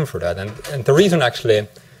certain reason for that. And the reason actually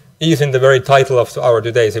is in the very title of our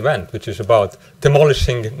today's event, which is about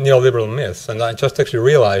demolishing neoliberal myths. And I just actually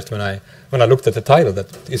realized when I looked at the title that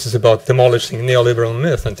this is about demolishing neoliberal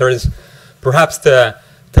myths. And there is perhaps the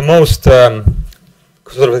most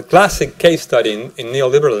sort of a classic case study in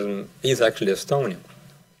neoliberalism is actually Estonia.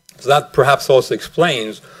 So that perhaps also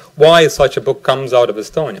explains why such a book comes out of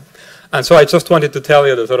Estonia. And so I just wanted to tell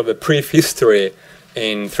you the sort of a brief history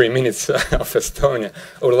in 3 minutes of Estonia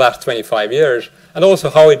over the last 25 years, and also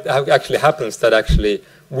how it actually happens that actually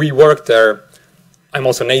we work there. I'm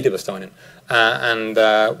also native Estonian. And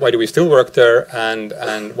why do we still work there,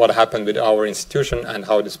 and what happened with our institution, and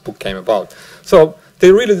how this book came about. So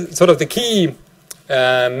the key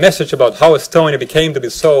message about how Estonia became to be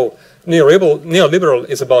so neoliberal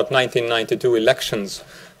is about 1992 elections.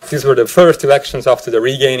 These were the first elections after the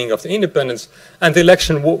regaining of the independence, and the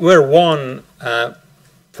election were won,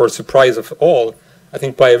 for surprise of all, I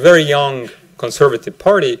think by a very young conservative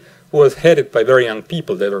party who was headed by very young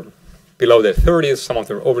people. They were below their 30s, some of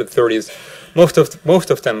them were over the 30s. Most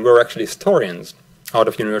of them were actually historians out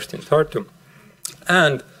of university in Tartu.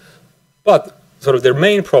 But sort of their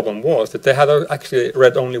main problem was that they had actually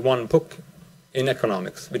read only one book in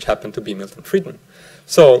economics, which happened to be Milton Friedman.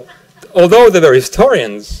 So although they were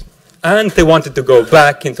historians and they wanted to go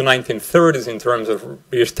back into 1930s in terms of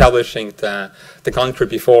reestablishing the country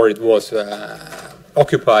before it was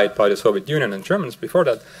occupied by the Soviet Union and Germans before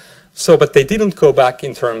that, So, but they didn't go back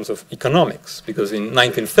in terms of economics, because in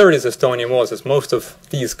 1930s, Estonia was, as most of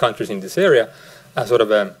these countries in this area, a sort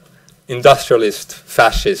of an industrialist,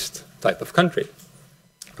 fascist type of country.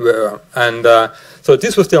 So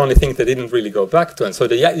this was the only thing they didn't really go back to. And so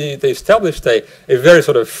they established a very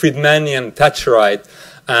sort of Friedmanian, Thatcherite,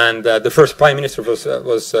 and the first prime minister was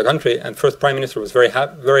a country, and first prime minister was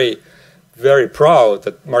very proud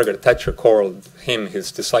that Margaret Thatcher called him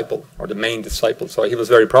his disciple, or the main disciple. So he was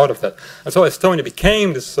very proud of that. And so Estonia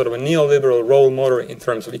became this sort of a neoliberal role model in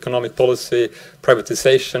terms of economic policy,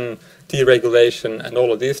 privatization, deregulation, and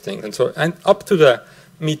all of these things. And up to the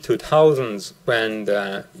mid-2000s, when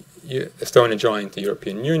Estonia joined the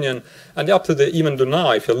European Union, and up to even to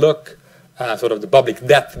now, if you look sort of the public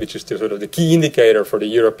debt, which is sort of the key indicator for the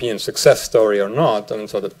European success story or not, and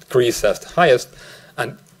so that Greece has the highest,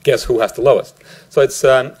 and guess who has the lowest? So it's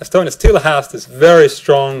Estonia still has this very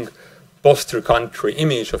strong poster country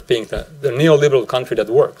image of being the neoliberal country that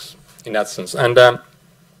works in that sense, and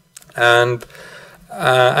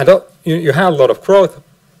you have a lot of growth,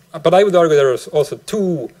 but I would argue there is also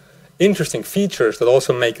two interesting features that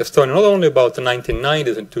also make Estonia not only about the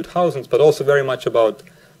 1990s and 2000s, but also very much about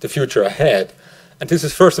the future ahead. And this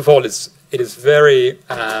is, first of all, it is very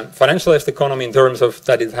financialized economy in terms of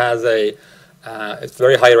that it has it's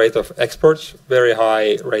very high rate of exports, very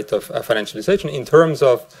high rate of financialization, in terms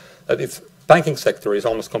of that its banking sector is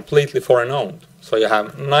almost completely foreign owned. So you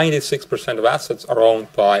have 96% of assets are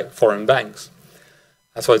owned by foreign banks.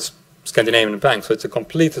 And so it's Scandinavian banks, so it's a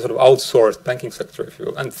complete sort of outsourced banking sector, if you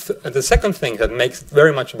will. And the second thing that makes it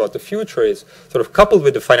very much about the future is, sort of coupled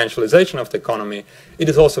with the financialization of the economy, it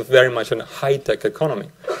is also very much a high-tech economy.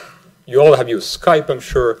 You all have used Skype, I'm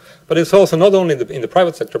sure, but it's also not only in the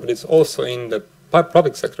private sector, but it's also in the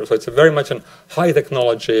public sector. So it's a very much a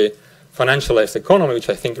high-technology, financialized economy, which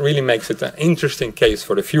I think really makes it an interesting case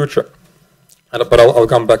for the future. But I'll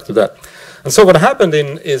come back to that. And so what happened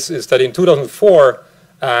is that in 2004,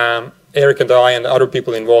 Erik and I and other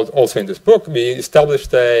people involved also in this book, we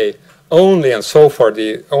established only, and so far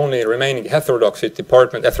the only remaining heterodox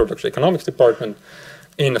economics department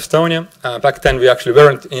in Estonia. Back then we actually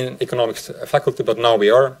weren't in economics faculty, but now we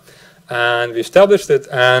are. And we established it,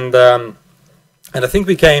 and I think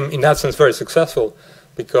we became, in that sense, very successful,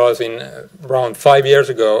 because in around 5 years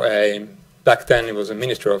ago, back then it was a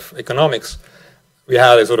minister of economics, we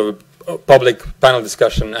had a sort of a public panel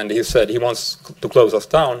discussion, and he said he wants to close us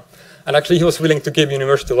down. And actually he was willing to give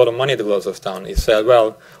university a lot of money to close us down. He said,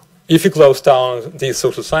 well, if you close down these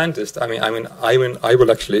social scientists, I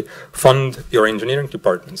will actually fund your engineering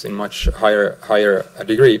departments in much higher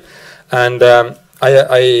degree. And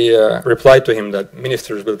I replied to him that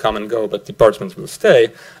ministers will come and go, but departments will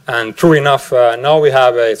stay. And true enough, now we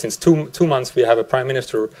have, since two months, we have a prime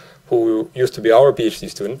minister who used to be our PhD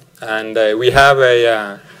student. And we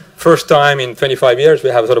have first time in 25 years, we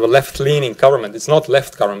have sort of a left-leaning government. It's not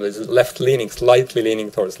left government, it's left-leaning, slightly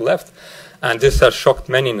leaning towards the left. And this has shocked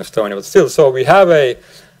many in Estonia, but still. So we have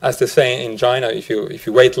as they say in China, if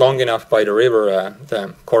you wait long enough by the river,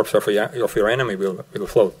 the corpse of your enemy will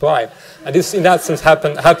float by. And this, in that sense,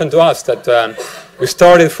 happened to us, that we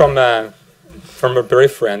started from a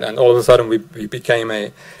periphery, and all of a sudden we became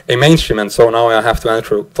a mainstream. And so now I have to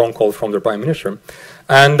answer a phone call from the prime minister.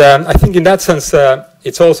 And I think in that sense,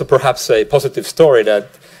 it's also perhaps a positive story that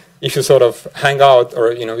if you sort of hang out,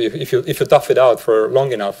 or if you tough it out for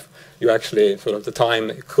long enough, you actually sort of the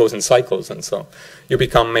time goes in cycles, and so you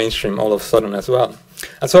become mainstream all of a sudden as well.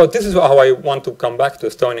 And so this is how I want to come back to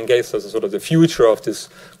Estonian case as a sort of the future of this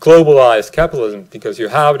globalized capitalism, because you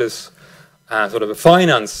have this sort of a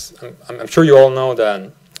finance. I'm sure you all know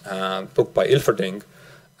the book by Ilferding,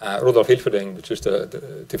 Rudolf Ilferding, which is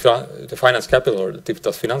the finance capital, or the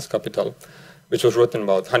Das Finanzkapital, which was written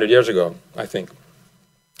about 100 years ago, I think.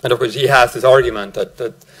 And of course, he has this argument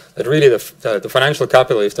that really the financial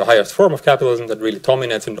capital is the highest form of capitalism that really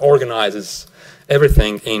dominates and organizes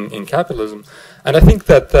everything in capitalism. And I think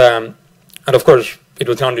that, and of course, it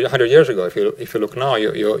was 100 years ago. If you look now,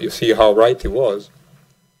 you see how right he was.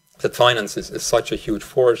 That finance is such a huge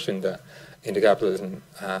force in the capitalism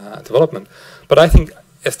development. But I think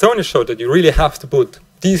Estonia showed that you really have to put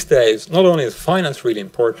these days, not only is finance really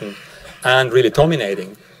important and really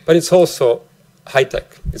dominating, but it's also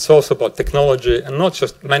high-tech. It's also about technology, and not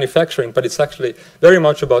just manufacturing, but it's actually very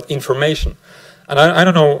much about information. And I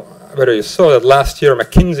don't know whether you saw that last year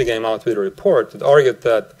McKinsey came out with a report that argued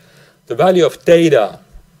that the value of data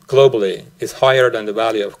globally is higher than the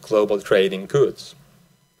value of global trade in goods.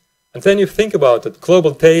 And then you think about that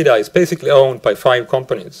global data is basically owned by 5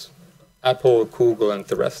 companies, Apple, Google, and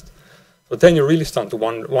the rest. So then you really start to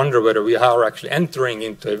wonder whether we are actually entering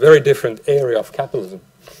into a very different area of capitalism.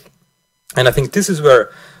 And I think this is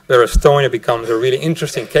where Estonia becomes a really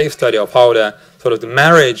interesting case study of how the sort of the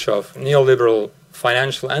marriage of neoliberal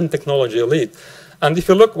financial and technology elite. And if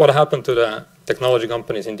you look what happened to the technology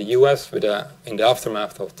companies in the US with in the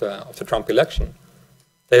aftermath of the Trump election,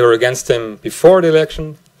 they were against him before the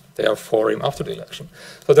election, they are for him after the election.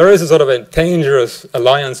 So there is a sort of a dangerous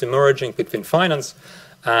alliance emerging between finance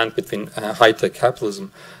and between high-tech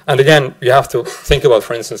capitalism. And again, you have to think about,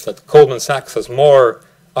 for instance, that Goldman Sachs has more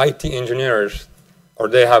IT engineers, or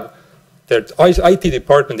they have, their IT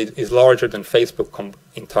department is larger than Facebook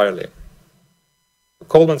entirely.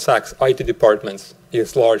 Goldman Sachs IT department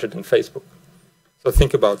is larger than Facebook. So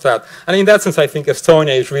think about that. And in that sense, I think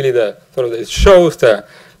Estonia is really the sort of, it shows that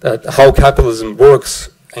how capitalism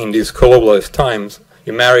works in these globalized times.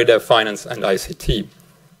 You marry the finance and ICT.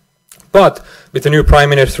 But with the new prime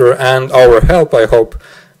minister and our help, I hope,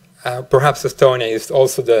 perhaps Estonia is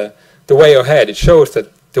also the way ahead. It shows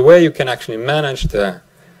that the way you can actually manage the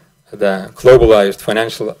globalized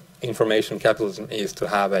financial information capitalism is to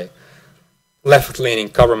have a left-leaning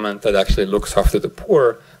government that actually looks after the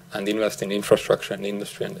poor and invest in infrastructure and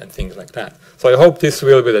industry and things like that. So I hope this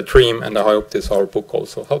will be the dream, and I hope this our book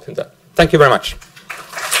also helps in that. Thank you very much.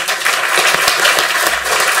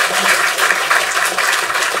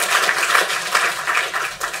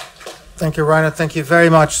 Thank you, Reinert. Thank you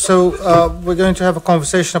very much. So we're going to have a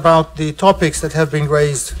conversation about the topics that have been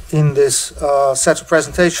raised in this set of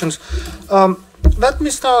presentations. Let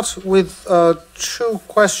me start with two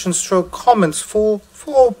questions, comments for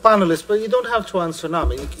all panelists, but you don't have to answer now. I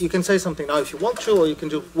mean, you can say something now if you want to, or you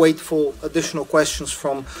can wait for additional questions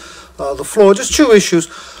from the floor. Just two issues.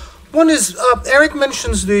 One is, Erik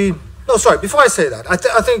mentions the... No, sorry, before I say that, I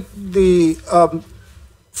think the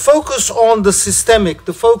focus on the systemic,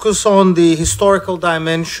 the focus on the historical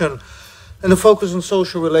dimension, and the focus on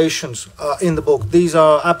social relations in the book, these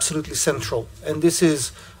are absolutely central. And this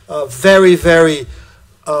is very, very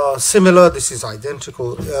similar, this is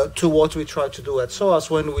identical to what we try to do at SOAS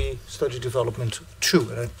when we study development too.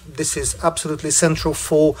 This is absolutely central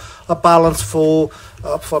for a balance, for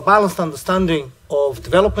a balanced understanding of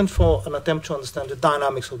development, for an attempt to understand the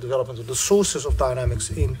dynamics of development, or the sources of dynamics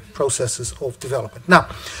in processes of development. Now,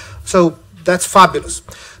 so that's fabulous.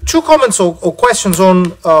 Two comments or questions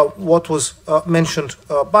on what was mentioned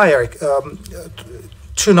by Erik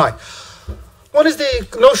tonight. One is the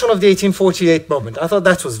notion of the 1848 moment. I thought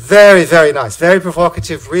that was very, very nice, very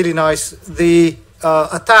provocative, really nice. The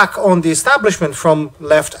attack on the establishment from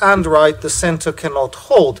left and right, the center cannot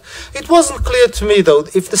hold. It wasn't clear to me, though,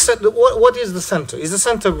 if the center, what is the center? Is the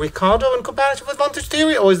center Ricardo and comparative advantage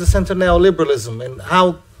theory, or is the center neoliberalism? And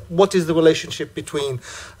what is the relationship between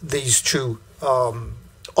these two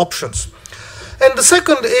options? And the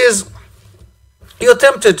second is, you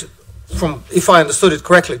attempted, if I understood it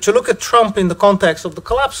correctly, to look at Trump in the context of the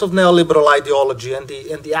collapse of neoliberal ideology and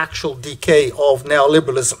the actual decay of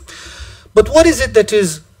neoliberalism. But what is it that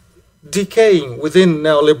is decaying within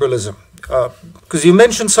neoliberalism? Because you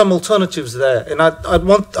mentioned some alternatives there, and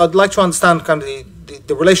I'd like to understand kind of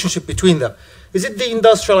the relationship between them. Is it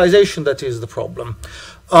industrialization that is the problem?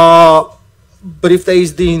 But if there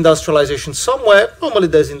is deindustrialization somewhere, normally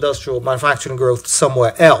there's industrial manufacturing growth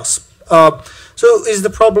somewhere else. So is the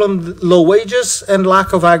problem low wages and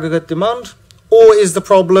lack of aggregate demand? Or is the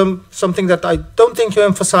problem something that I don't think you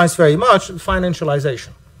emphasize very much,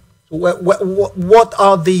 financialization? What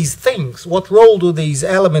are these things? What role do these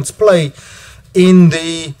elements play in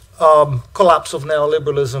the collapse of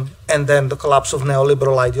neoliberalism and then the collapse of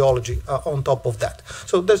neoliberal ideology on top of that?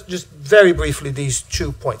 So there's just very briefly these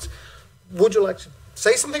 2 points. Would you like to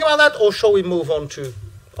say something about that, or shall we move on to...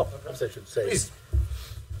 Oh, perhaps I should say... Please.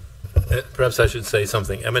 Perhaps I should say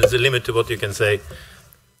something. I mean, there's a limit to what you can say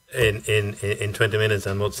in 20 minutes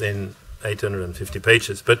and what's in 850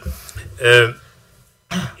 pages. But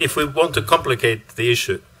if we want to complicate the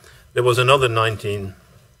issue, there was another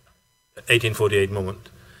 1848 moment,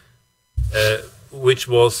 which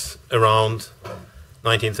was around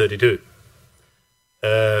 1932,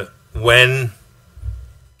 when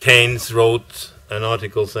Keynes wrote an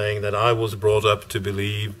article saying that I was brought up to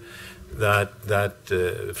believe that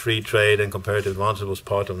free trade and comparative advantage was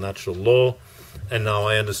part of natural law, and now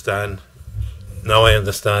I understand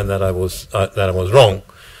that I was wrong.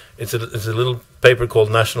 It's a little paper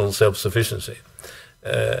called National Self-Sufficiency,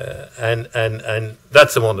 and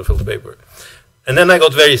that's a wonderful paper. And then I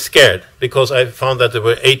got very scared because I found that there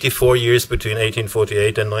were 84 years between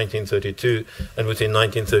 1848 and 1932, and between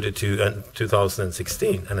 1932 and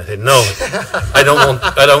 2016. And I said, no, I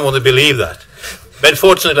don't want to believe that. But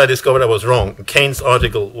fortunately, I discovered I was wrong. Keynes'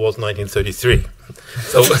 article was 1933.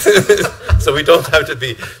 So, so we don't have to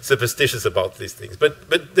be superstitious about these things. But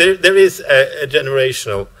there is a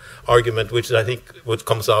generational argument, which I think what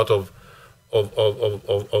comes out of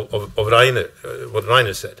Reinert, what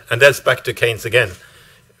Reinert said. And that's back to Keynes again,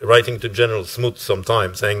 writing to General Smoot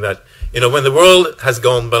sometime, saying that, you know, when the world has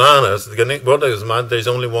gone bananas, the world has mad, there's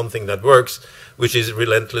only one thing that works, which is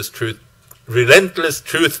relentless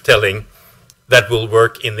truth-telling that will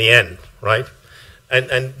work in the end, right?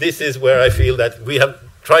 And this is where I feel that we have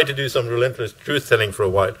tried to do some relentless truth-telling for a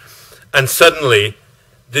while, and suddenly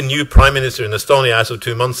the new prime minister in Estonia, as of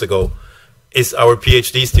 2 months ago, is our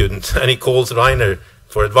PhD student, and he calls Reinert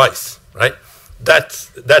for advice, right? That's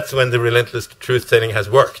when the relentless truth-telling has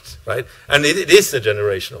worked, right? And it is a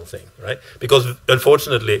generational thing, right? Because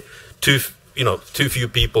unfortunately, too few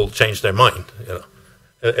people change their mind, you know,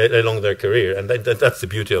 along their career, and that's the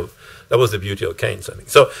beauty of. That was the beauty of Keynes, I think.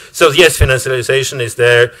 So yes, financialization is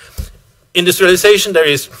there. Industrialization, there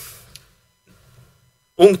is.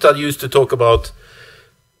 UNCTAD used to talk about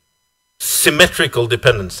symmetrical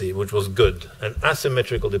dependency, which was good, and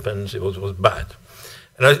asymmetrical dependency was bad.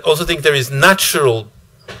 And I also think there is natural,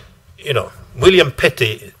 you know, William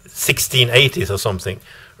Petty, 1680s or something,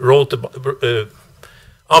 wrote about,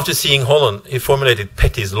 after seeing Holland, he formulated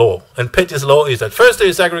Petty's law. And Petty's law is that first there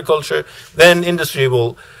is agriculture, then industry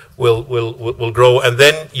will grow, and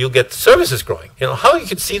then you get services growing. You know, how you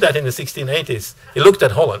could see that in the 1680s? He looked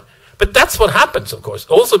at Holland. But that's what happens, of course,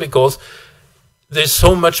 also because there's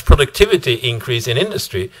so much productivity increase in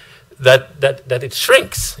industry that it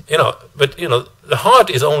shrinks, you know. But, you know, the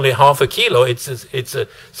heart is only half a kilo. It's a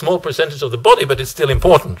small percentage of the body, but it's still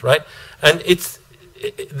important, right? And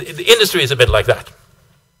the industry is a bit like that.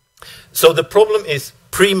 So the problem is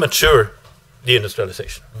premature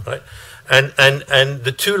deindustrialization, right? And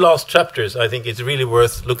the two last chapters, I think, it's really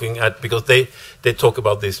worth looking at because they talk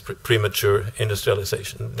about this premature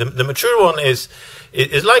industrialization. The mature one is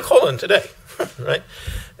like Holland today, right?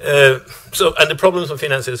 So, and the problems of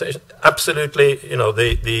financialization, absolutely, you know,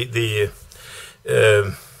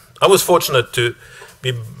 I was fortunate to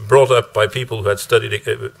be brought up by people who had studied,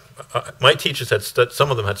 my teachers had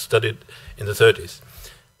some of them had studied in the 30s.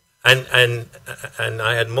 And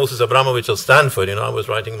I had Moses Abramovich of Stanford, you know, I was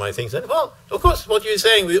writing my things, and well, of course, what you're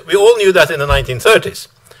saying, we all knew that in the 1930s,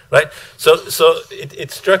 right? So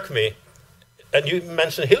it struck me, and you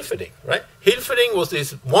mentioned Hilferding, right? Hilferding was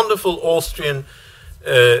this wonderful Austrian,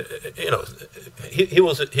 you know, he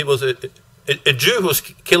was a Jew who was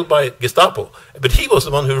killed by Gestapo, but he was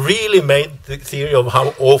the one who really made the theory of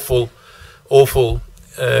how awful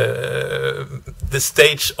the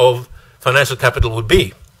stage of financial capital would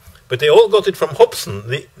be. But they all got it from Hobson,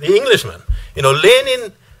 the Englishman. You know,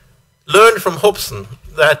 Lenin learned from Hobson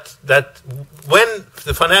that when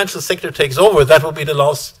the financial sector takes over, that will be the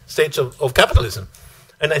last stage of capitalism.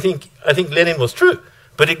 And I think Lenin was true,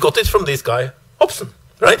 but he got it from this guy Hobson,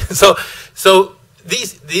 right? So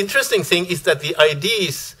the interesting thing is that the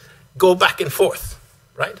ideas go back and forth,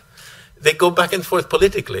 right? They go back and forth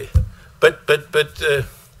politically, but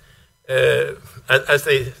as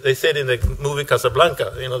they said in the movie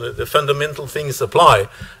Casablanca, you know, the fundamental things apply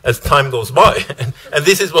as time goes by. And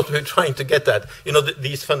this is what we're trying to get at. You know,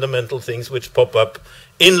 these fundamental things which pop up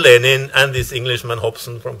in Lenin and this Englishman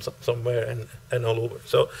Hobson from somewhere and all over.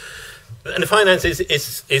 So, and the finance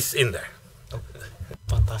is in there. Okay.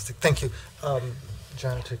 Fantastic. Thank you.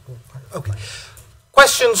 Jayati. Okay.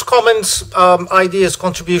 Questions, comments, ideas,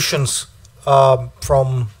 contributions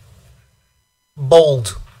from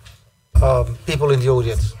bold people in the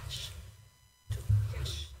audience.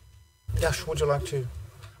 Yash, would you like to?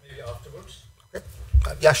 Maybe afterwards. Okay.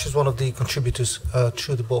 Yash is one of the contributors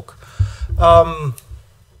to the book.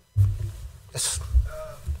 Yes.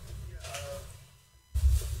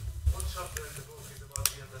 One chapter in the book is about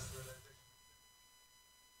the industrialization.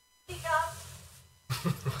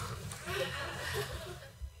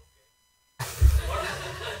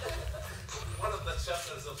 One of the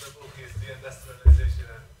chapters of the book is the industrialization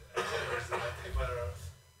and terrorism. I think if I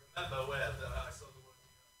remember well, I saw the word.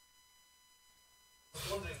 I was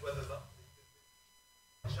wondering whether the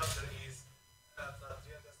chapter is that the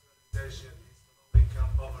industrialization is the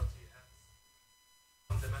low-income poverty and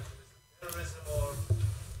fundamentalism, terrorism, or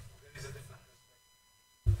there is a different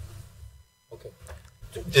perspective. Okay.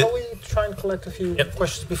 Shall we try and collect a few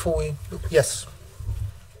questions before we? Yes.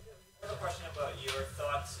 I have a question about your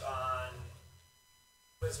thoughts on.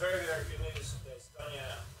 It was very, very good news that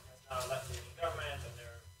Estonia has now elected a new government and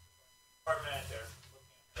their parliament. They're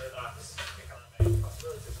looking at paradox, economic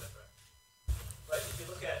possibilities, etc. But if you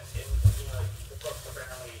look at, the book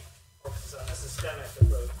apparently focuses on this systemic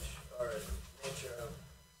approach or nature of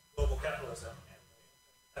global capitalism and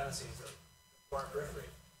the tendencies of the foreign periphery.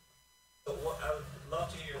 But I would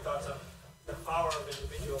love to hear your thoughts on the power of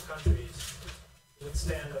individual countries to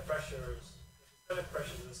withstand the pressures, the systemic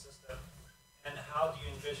pressures of the system, and how do you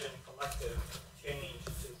envision collective change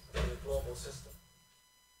to the global system?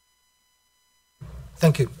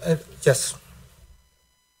 Thank you. Yes.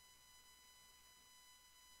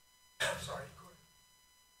 Sorry.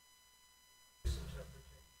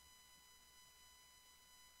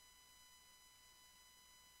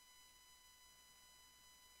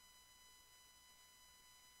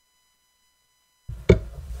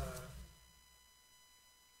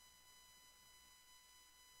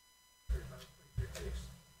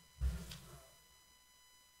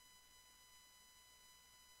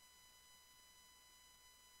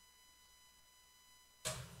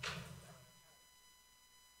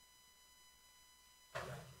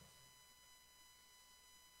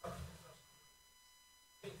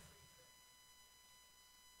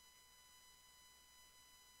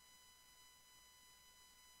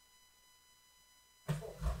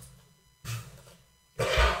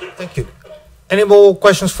 Thank you. Any more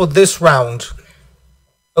questions for this round?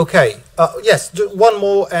 Okay. Yes, one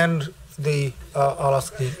more, and I'll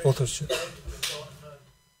ask the authors to.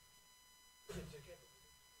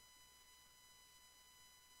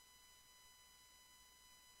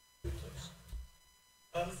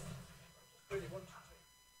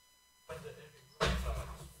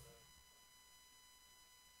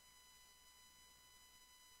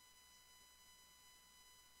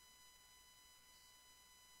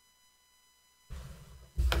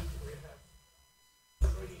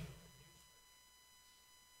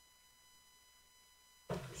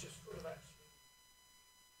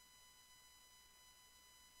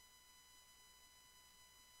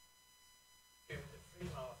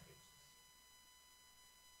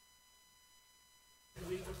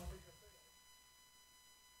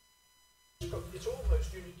 It's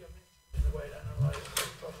almost unidimensional in the way it analyses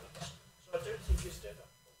problems. So I don't think it's dead up.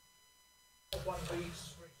 One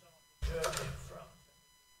reads, for example, Germany and France.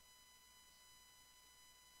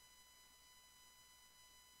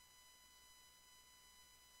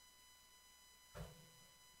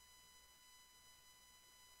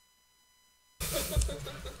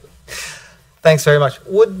 Thanks very much.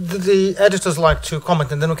 Would the editors like to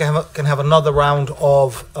comment, and then we can have another round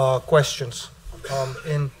of questions?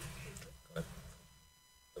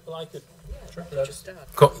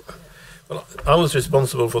 Well, I was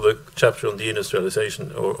responsible for the chapter on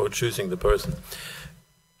deindustrialization or choosing the person.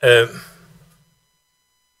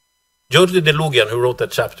 Georgi Delugian, who wrote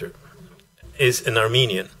that chapter, is an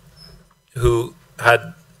Armenian who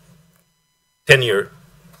had tenure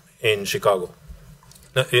in Chicago.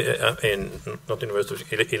 Not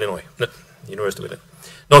University of Illinois, no, University of Illinois,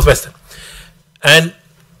 Northwestern. And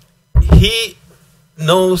he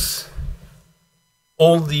knows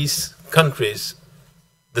all these countries,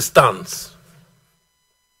 the stance,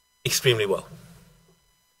 extremely well.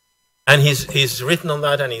 And he's written on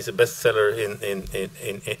that, and he's a bestseller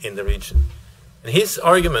in the region. And his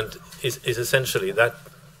argument is essentially that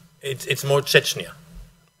it's more Chechnya,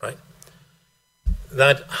 right?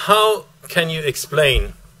 That how can you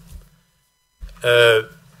explain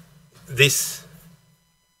this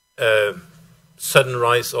sudden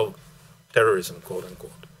rise of terrorism, quote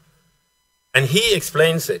unquote? And he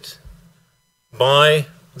explains it by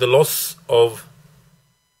the loss of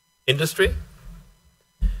industry,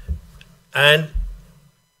 and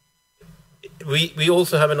we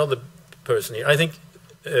also have another person here. I think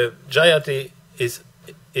Jayati is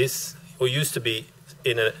or used to be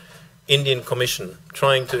in an Indian commission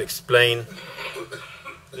trying to explain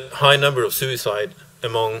the high number of suicide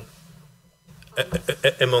among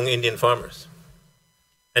Indian farmers.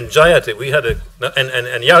 And Jayati, we had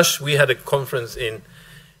and Yash, we had a conference in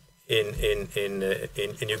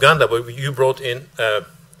Uganda where you brought in an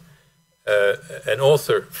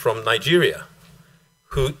author from Nigeria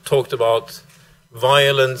who talked about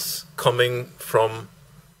violence coming from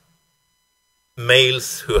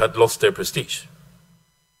males who had lost their prestige.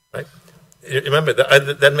 Right? Remember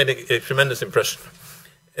that made a tremendous impression.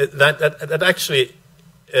 That actually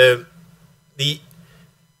the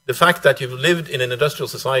fact that you've lived in an industrial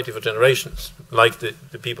society for generations, like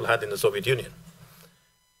the people had in the Soviet Union,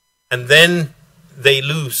 and then they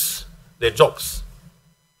lose their jobs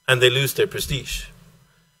and they lose their prestige.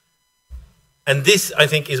 And this, I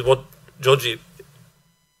think, is what Georgi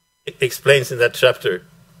explains in that chapter,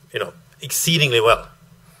 exceedingly well.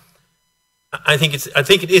 I think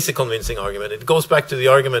it is a convincing argument. It goes back to the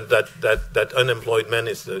argument that unemployed men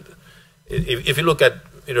is if you look at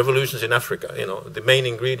revolutions in Africa, the main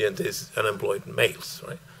ingredient is unemployed males,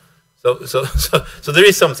 right? So there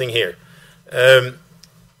is something here,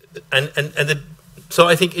 so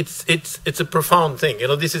I think it's a profound thing.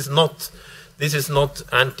 This is not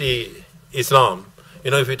anti-Islam.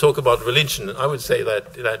 If we talk about religion, I would say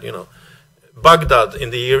that Baghdad in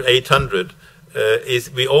the year 800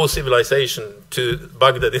 we owe civilization to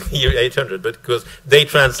Baghdad in the year 800, but because they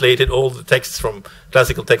translated all the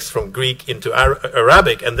classical texts from Greek into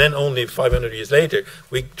Arabic, and then only 500 years later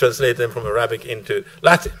we translate them from Arabic into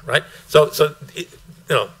Latin, right? So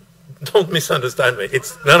don't misunderstand me.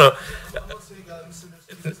 It's no.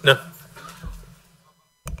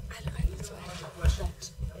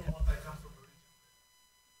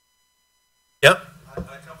 Yeah. I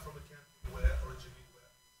come from a country where originally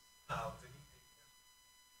now the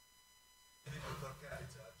income per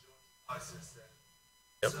capita joined ISIS.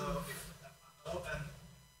 Yep. So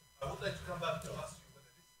I would like to come back to ask you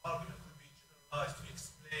whether this argument could be generalized to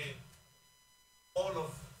explain all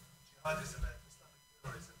of jihadism and Islamic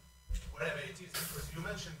terrorism, wherever it is, because you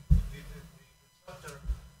mentioned the chapter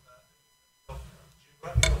of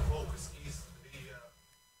geographical focus is the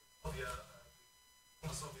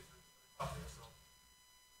Soviet Republic. So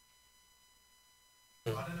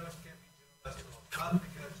I don't know if it can be generalized from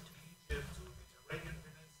Africa to Egypt to the Arabian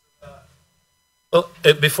Peninsula. Well,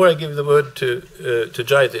 before I give the word to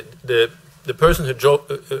Jayati, the person who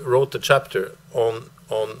wrote the chapter on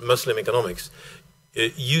Muslim economics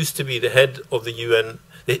used to be the head of the UN,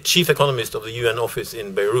 the chief economist of the UN office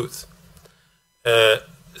in Beirut.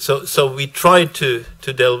 So we tried to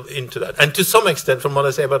delve into that, and to some extent, from what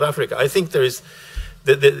I say about Africa, I think there is,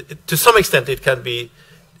 to some extent, it can be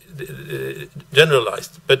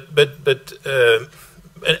generalized, but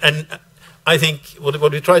I think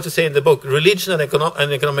what we try to say in the book, religion and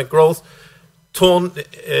economic growth.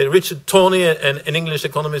 Richard Tawney, an English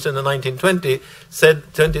economist in the 1920s, said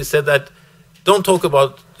that don't talk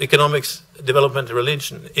about economics, development, and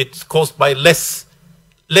religion. It's caused by less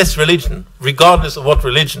religion, regardless of what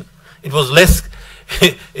religion. It was less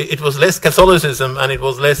Catholicism, and it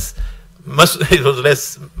was less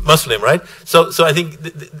Muslim, right? So I think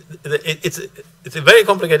it's a very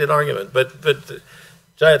complicated argument, but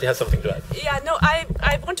Jayati has something to add. Yeah, no,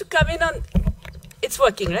 I want to come in on. It's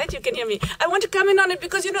working, right? You can hear me. I want to come in on it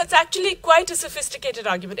because, it's actually quite a sophisticated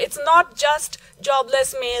argument. It's not just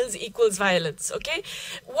jobless males equals violence, okay?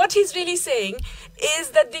 What he's really saying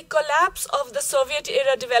is that the collapse of the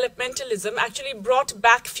Soviet-era developmentalism actually brought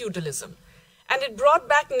back feudalism. And it brought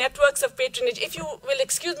back networks of patronage. If you will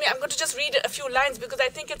excuse me, I'm going to just read a few lines because I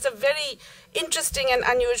think it's a very interesting and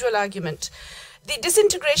unusual argument. The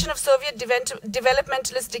disintegration of Soviet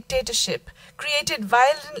developmentalist dictatorship created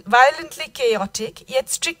violently chaotic yet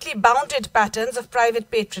strictly bounded patterns of private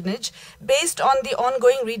patronage based on the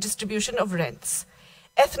ongoing redistribution of rents.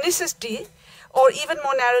 Ethnicity, or even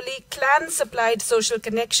more narrowly, clan-supplied social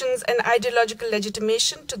connections and ideological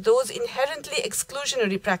legitimation to those inherently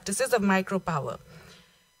exclusionary practices of micropower.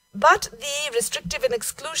 But the restrictive and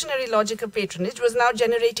exclusionary logic of patronage was now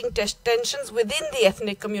generating tensions within the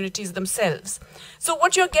ethnic communities themselves. So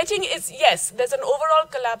what you're getting is, yes, there's an overall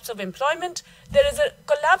collapse of employment. There is a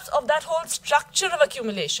collapse of that whole structure of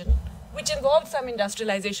accumulation, which involves some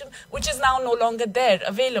industrialization, which is now no longer there,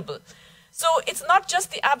 available. So it's not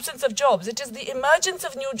just the absence of jobs, it is the emergence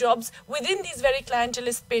of new jobs within these very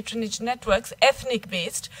clientelist patronage networks,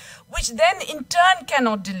 ethnic-based, which then in turn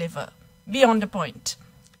cannot deliver beyond a point.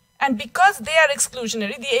 And because they are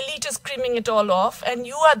exclusionary, the elite is screaming it all off, and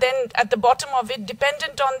you are then at the bottom of it,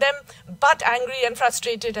 dependent on them, but angry and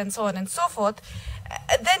frustrated and so on and so forth.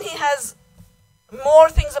 And then he has more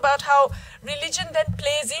things about how religion then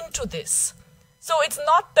plays into this. So it's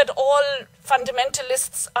not that all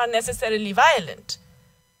fundamentalists are necessarily violent,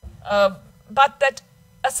 but that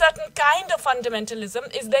a certain kind of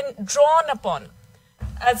fundamentalism is then drawn upon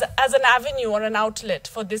as an avenue or an outlet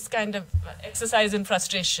for this kind of exercise in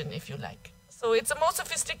frustration, if you like. So it's a more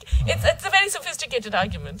it's a very sophisticated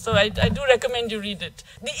argument. So I do recommend you read it.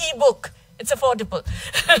 The e-book, it's affordable.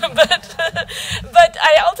 but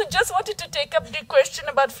I also just wanted to take up the question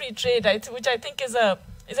about free trade, which I think is a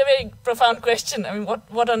very profound question. I mean,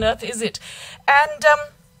 what on earth is it? And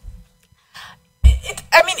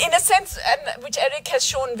in a sense, and which Erik has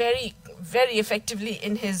shown very, very effectively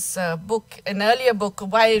in his book, an earlier book,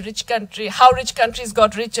 How Rich Countries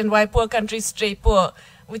Got Rich and Why Poor Countries Stay Poor,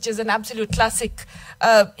 which is an absolute classic.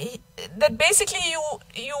 That basically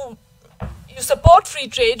you support free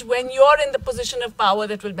trade when you're in the position of power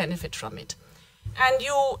that will benefit from it. And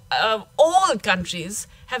all countries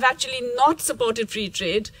have actually not supported free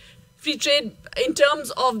trade in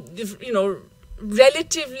terms of,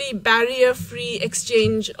 relatively barrier-free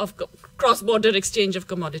exchange of cross-border exchange of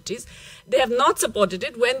commodities. They have not supported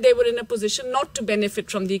it when they were in a position not to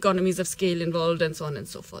benefit from the economies of scale involved and so on and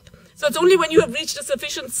so forth. So it's only when you have reached a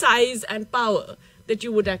sufficient size and power that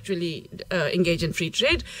you would actually engage in free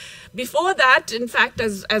trade. Before that, in fact,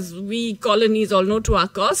 as we colonies all know to our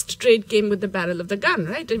cost, trade came with the barrel of the gun,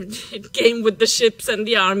 right? It came with the ships and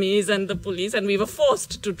the armies and the police, and we were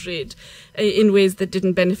forced to trade in ways that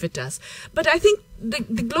didn't benefit us. But I think the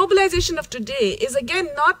globalization of today is, again,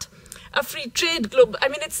 not a free trade global. I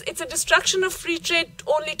mean, it's a destruction of free trade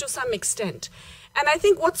only to some extent. And I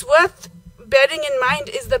think what's worth bearing in mind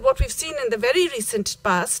is that what we've seen in the very recent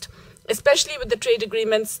past, especially with the trade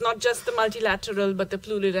agreements, not just the multilateral, but the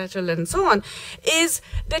plurilateral and so on, is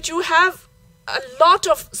that you have a lot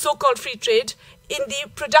of so-called free trade in the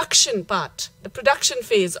production part, the production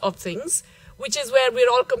phase of things, which is where we're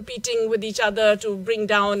all competing with each other to bring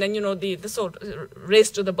down and, the sort of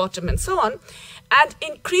race to the bottom and so on, and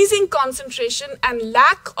increasing concentration and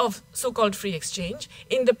lack of so-called free exchange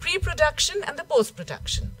in the pre-production and the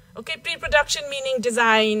post-production. Okay, pre-production meaning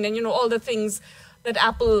design and, all the things that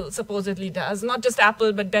Apple supposedly does, not just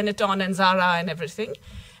Apple, but Benetton and Zara and everything.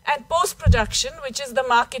 And post-production, which is the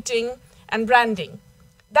marketing and branding.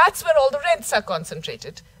 That's where all the rents are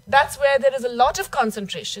concentrated. That's where there is a lot of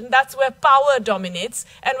concentration. That's where power dominates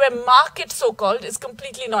and where market, so-called, is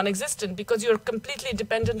completely non-existent because you're completely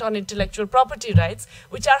dependent on intellectual property rights,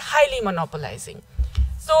 which are highly monopolizing.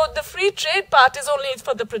 So the free trade part is only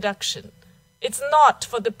for the production. It's not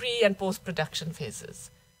for the pre- and post-production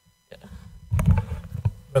phases.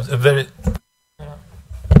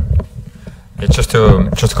 Just to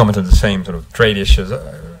comment on the same sort of trade issues.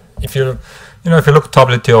 If you look at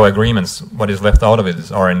WTO agreements, what is left out of it is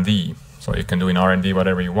R&D. So you can do in R&D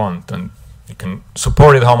whatever you want, and you can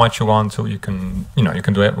support it how much you want. So you can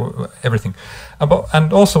do everything.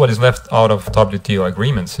 And also, what is left out of WTO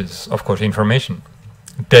agreements is, of course, information.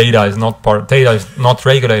 Data is not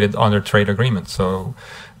regulated under trade agreements. So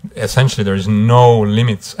essentially, there is no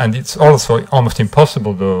limits, and it's also almost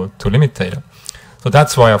impossible to limit data. So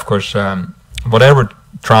that's why, of course, whatever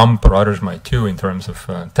Trump or others might do in terms of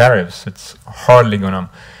tariffs, it's hardly going to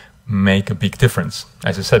make a big difference,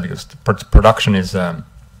 as I said, because the production is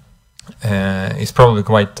probably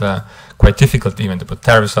quite difficult even to put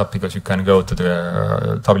tariffs up, because you can go to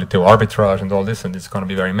the WTO arbitrage and all this, and it's going to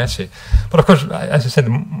be very messy. But of course, as I said,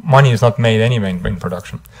 money is not made anyway in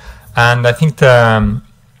production, and I think the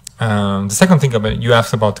second thing you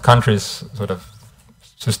asked about countries sort of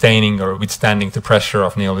sustaining or withstanding the pressure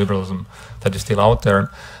of neoliberalism that is still out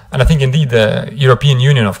there. And I think indeed the European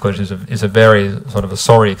Union, of course, is a very sort of a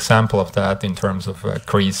sorry example of that in terms of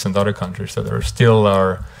Greece and other countries that are still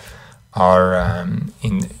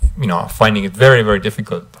finding it very, very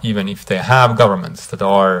difficult, even if they have governments that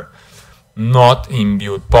are not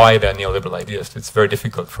imbued by the neoliberal ideas. It's very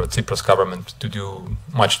difficult for Tsipras government to do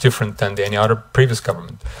much different than any other previous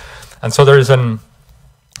government. And so there is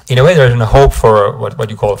in a way, there is a hope for what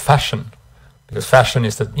you call fashion, because fashion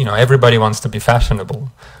is that everybody wants to be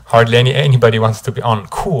fashionable. Hardly anybody wants to be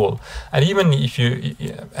uncool, and even if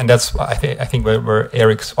and that's I think where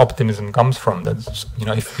Erik's optimism comes from. That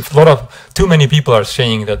if too many people are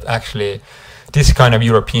saying that actually this kind of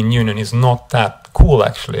European Union is not that cool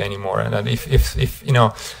actually anymore, and that if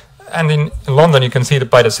and in London you can see that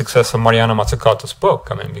by the success of Mariana Mazzucato's book.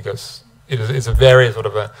 I mean, because it's a very sort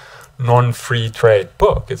of a non-free trade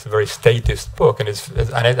book. It's a very statist book, and it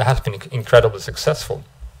has been incredibly successful.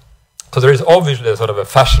 So there is obviously a sort of a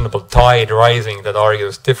fashionable tide rising that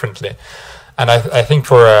argues differently, and I think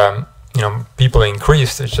for people in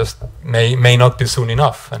Greece, it just may not be soon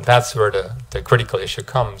enough, and that's where the critical issue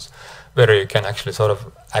comes, whether you can actually sort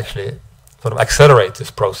of accelerate this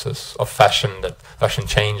process of fashion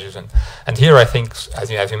changes, and here I think, as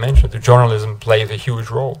you mentioned, the journalism plays a huge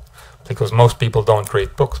role. Because most people don't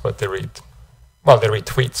read books, but they read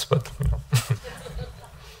tweets, but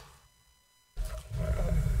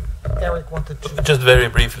Erik wanted to... Just very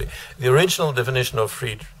briefly, the original definition of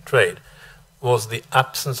free trade was the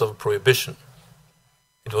absence of prohibition.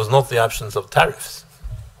 It was not the absence of tariffs,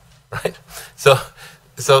 right? So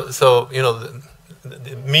the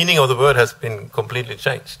meaning of the word has been completely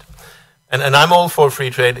changed. And I'm all for free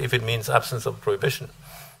trade if it means absence of prohibition,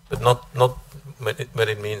 but not when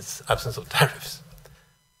it means absence of tariffs.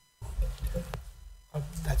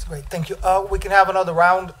 That's great. Thank you. We can have another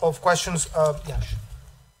round of questions. Yash.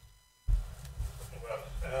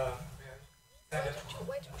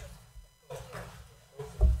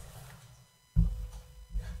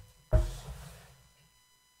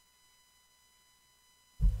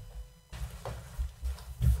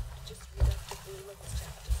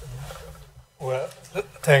 Well,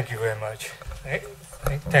 thank you very much.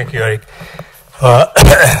 Thank you, Erik. Well,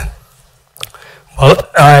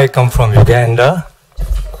 I come from Uganda.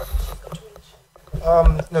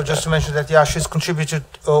 No, just to mention that Yash has contributed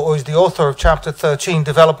or is the author of Chapter 13,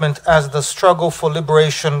 Development as the Struggle for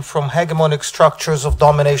Liberation from Hegemonic Structures of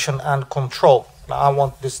Domination and Control. Now, I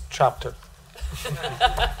want this chapter.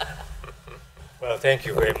 Well, thank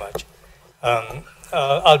you very much.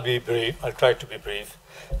 I'll be brief. I'll try to be brief.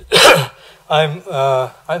 I'm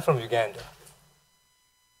from Uganda.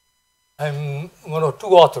 I'm one of two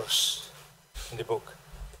authors in the book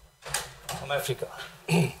from Africa.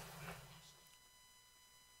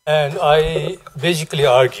 And I basically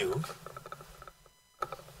argue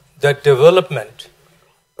that development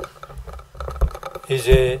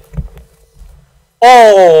is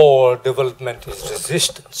all development is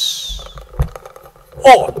resistance.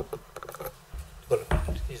 All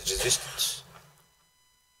development is resistance.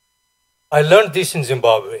 I learned this in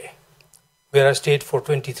Zimbabwe, where I stayed for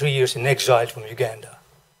 23 years in exile from Uganda.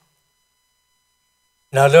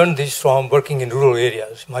 And I learned this from working in rural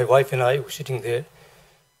areas. My wife and I were sitting there.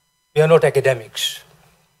 We are not academics.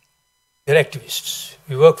 We are activists.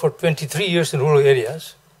 We worked for 23 years in rural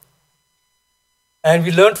areas. And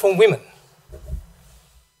we learned from women.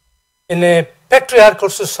 In a patriarchal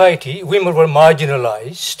society, women were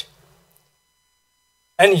marginalized.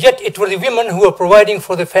 And yet it were the women who were providing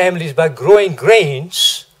for the families by growing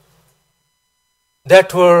grains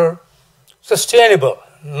that were sustainable,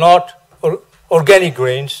 not organic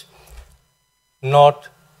grains, not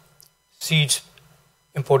seeds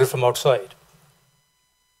imported from outside.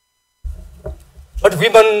 But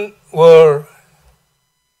women were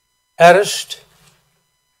harassed,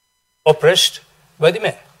 oppressed by the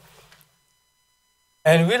men.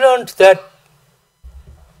 And we learned that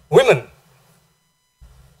women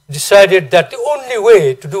decided that the only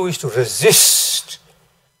way to do is to resist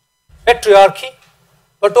patriarchy,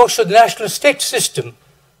 but also the national state system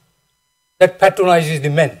that patronizes the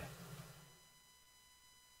men.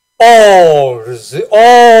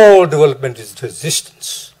 All development is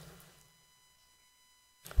resistance.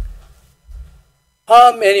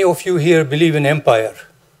 How many of you here believe in empire?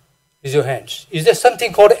 Raise your hands. Is there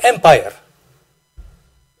something called empire?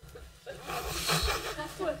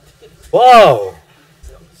 Wow.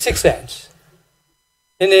 6 hands.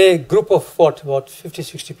 In a group of what, about 50,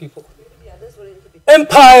 60 people?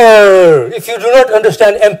 Empire! If you do not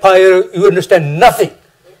understand empire, you understand nothing.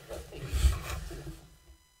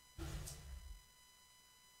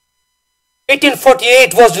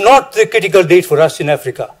 (1848) was not the critical date for us in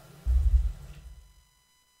Africa.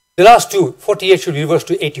 The last two, 48 should be reversed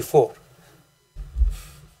to 84.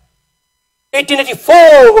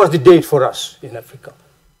 1884 was the date for us in Africa.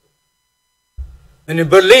 And in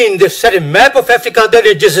Berlin, they set a map of Africa, then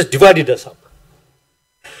they just divided us up.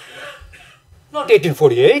 Not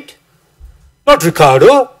 1848, not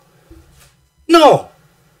Ricardo, no,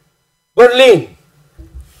 Berlin,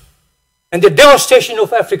 and the devastation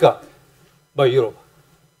of Africa by Europe.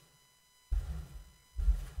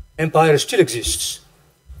 Empire still exists.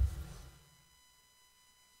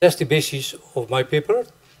 That's the basis of my paper.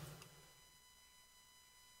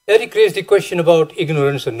 Erik raised the question about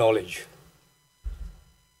ignorance and knowledge.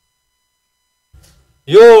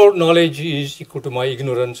 Your knowledge is equal to my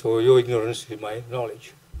ignorance, or your ignorance is my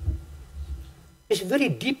knowledge. It's a very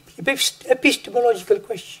deep epistemological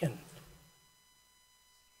question.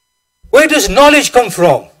 Where does knowledge come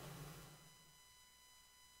from?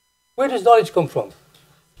 Where does knowledge come from?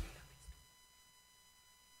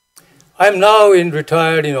 I'm now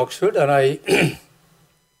retired in Oxford, and I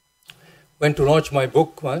went to launch my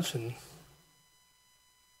book once. And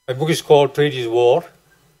my book is called Trade is War.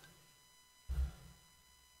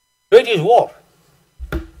 Trade is war.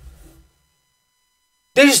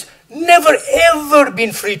 There is never ever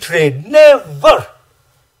been free trade. Never.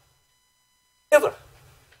 Never.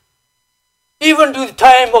 Even during the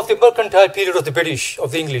time of the mercantile period of the British,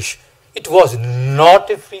 of the English, it was not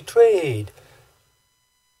a free trade.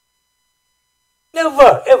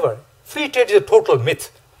 Never, ever. Free trade is a total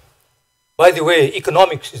myth. By the way,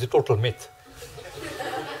 economics is a total myth.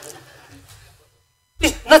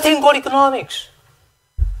 There's nothing called economics.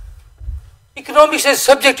 Economics as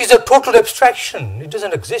subject is a total abstraction. It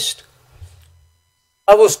doesn't exist.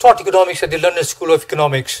 I was taught economics at the London School of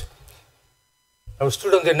Economics. I was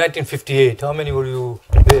student there in 1958. How many were you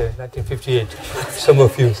there in 1958? Some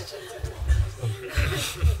of you.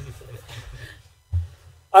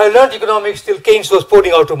 I learned economics till Keynes was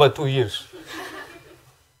pouring out of my 2 years.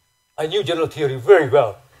 I knew general theory very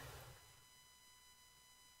well.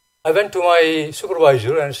 I went to my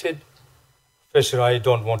supervisor and said, Professor, I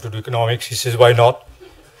don't want to do economics. He says, why not?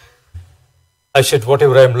 I said,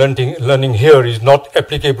 whatever I'm learning here is not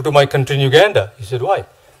applicable to my country in Uganda. He said, why?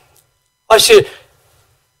 I said,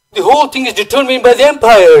 the whole thing is determined by the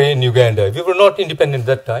empire in Uganda. We were not independent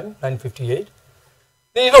at that time, 1958.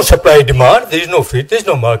 There is no supply demand, there is no fit, there is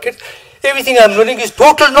no market. Everything I'm learning is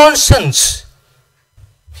total nonsense.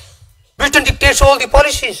 Britain dictates all the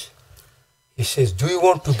policies. He says, do you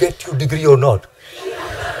want to get your degree or not?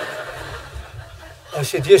 I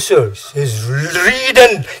said, yes, sir. He says, read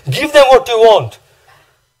and give them what you want.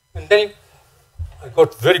 And then I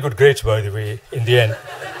got very good grades, by the way, in the end.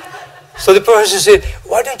 So the professor said,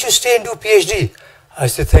 why don't you stay and do PhD? I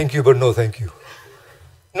said, thank you, but no thank you.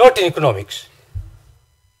 Not in economics.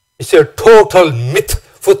 It's a total myth.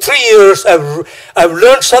 For 3 years, I've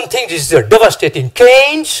learned something. This is devastating.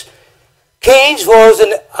 Keynes was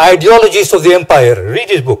an ideologist of the empire. Read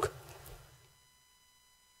his book.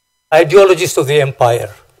 Ideologist of the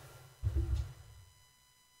empire.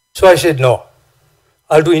 So I said, no,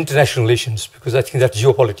 I'll do international relations because I think that's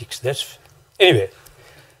geopolitics. Anyway,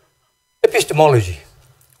 epistemology.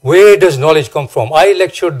 Where does knowledge come from? I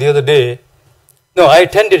lectured the other day. No, I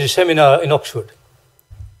attended a seminar in Oxford.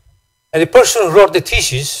 And the person who wrote the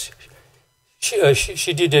thesis,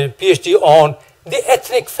 she did a PhD on the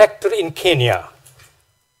ethnic factor in Kenya.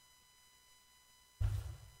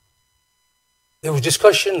 There was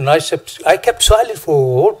discussion, and I kept silent for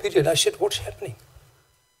a whole period. I said, what's happening?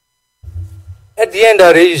 At the end,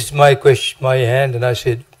 I raised my hand, and I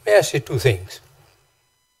said, may I say two things?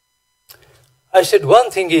 I said, one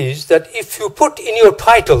thing is that if you put in your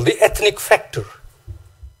title the ethnic factor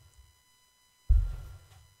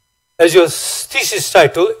as your thesis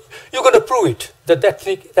title, you're going to prove it, that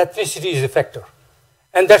ethnicity is a factor.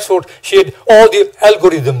 And that's what she had all the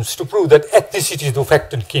algorithms to prove that ethnicity is the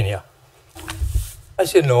factor in Kenya. I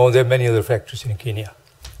said, no, there are many other factors in Kenya.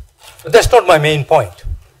 But that's not my main point.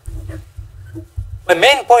 My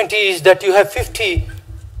main point is that you have 50,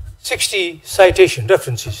 60 citation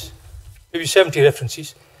references, maybe 70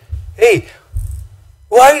 references. Hey,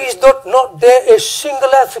 why is not there a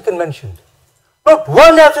single African mentioned? Not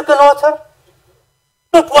one African author?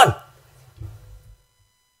 Not one.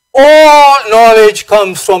 All knowledge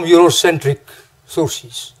comes from Eurocentric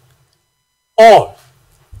sources. All.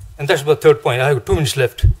 And that's my third point. I have 2 minutes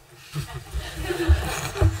left.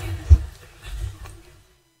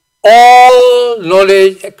 All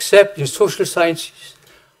knowledge except in social sciences.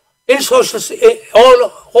 In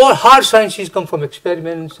all hard sciences come from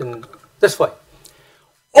experiments, and that's why.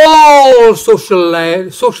 All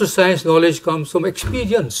social science knowledge comes from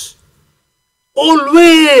experience.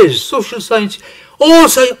 Always social science. All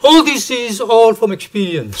this is all from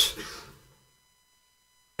experience.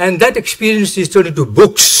 And that experience is turned into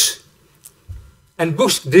books. And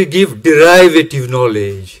books, they give derivative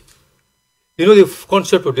knowledge. You know the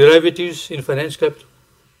concept of derivatives in finance capital?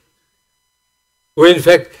 Where in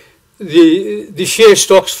fact the share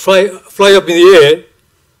stocks fly up in the air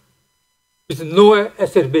with no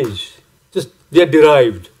asset base. Just they are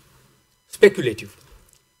derived. Speculative.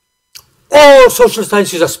 All social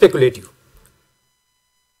sciences are speculative.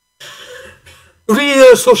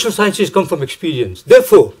 Real social sciences come from experience.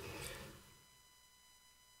 Therefore,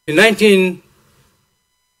 in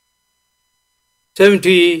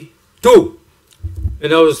 1972,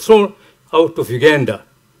 when I was thrown out of Uganda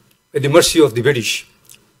at the mercy of the British,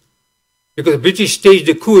 because the British staged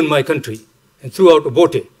a coup in my country and threw out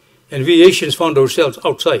Obote, and we Asians found ourselves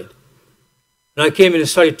outside. And I came in and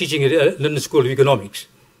started teaching at London School of Economics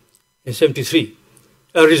in 73.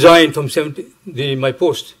 I resigned from my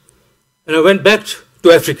post. And I went back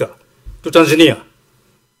to Africa, to Tanzania.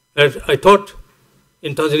 I taught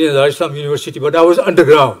in Tanzania at the Islam University, but I was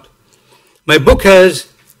underground. My book has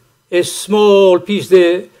a small piece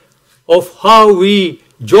there of how we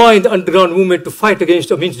joined the underground movement to fight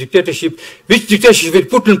against Amin's dictatorship, which dictatorship was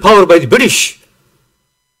put in power by the British.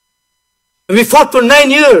 And we fought for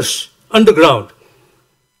 9 years underground.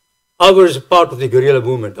 I was part of the guerrilla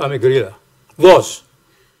movement. I'm a guerrilla. Was.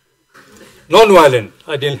 Non-violent.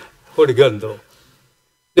 I didn't hold a gun though.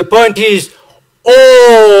 The point is,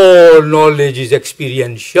 all knowledge is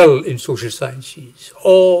experiential in social sciences.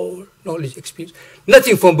 All knowledge experience.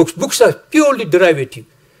 Nothing from books. Books are purely derivative.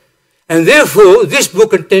 And therefore, this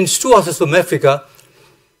book contains 2 authors from Africa,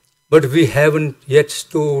 but we haven't yet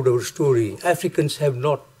told our story. Africans have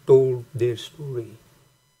not told their story.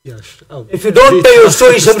 Yes. If you don't tell your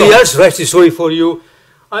story, somebody else writes the story for you.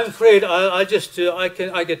 I'm afraid I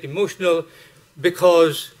get emotional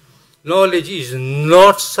because knowledge is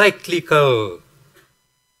not cyclical.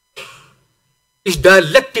 It's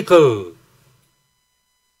dialectical.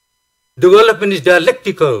 development is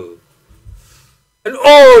dialectical. And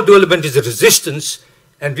all development is resistance.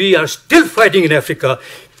 And we are still fighting in Africa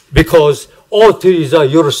because all theories are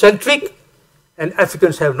Eurocentric and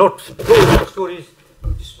Africans have not told their stories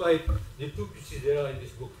despite the two pieces there are in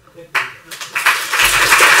this book. Thank you.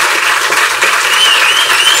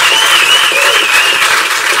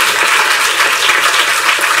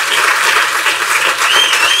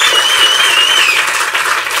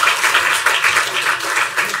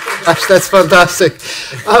 That's fantastic.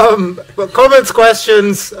 Comments,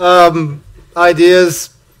 questions, ideas,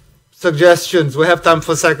 suggestions. We have time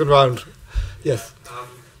for a second round. Yes.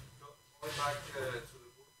 Going back to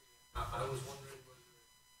the book, I was wondering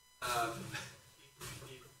whether, in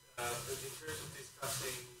terms of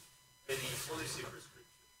discussing any policy prescription,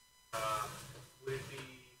 would it be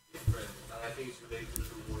different? And I think it's related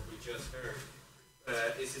to what we just heard.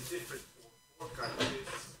 Is it different for poor countries?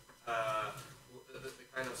 The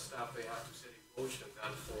kind of stuff they have to set in motion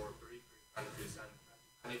than for peripheral countries,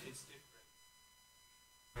 and if it's different,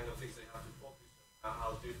 kind of things they have to focus on,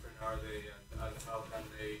 how different are they, and how can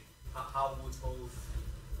they, how would both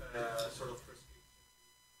sort of prescriptions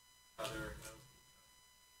other,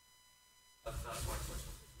 that's my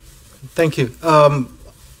question. Thank you.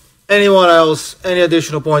 Anyone else? Any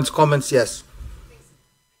additional points, comments? Yes.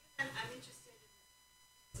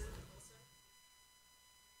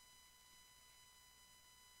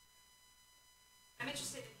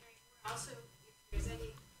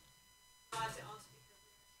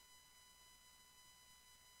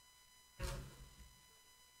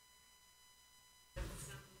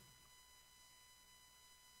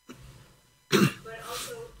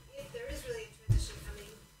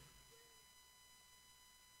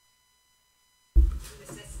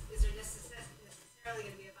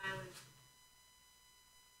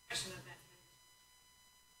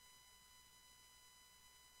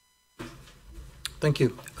 Thank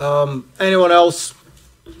you. Anyone else?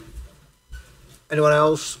 Anyone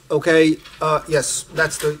else? Okay. Yes,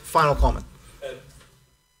 that's the final comment.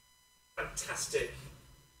 Fantastic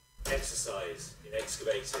exercise in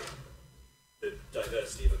excavating the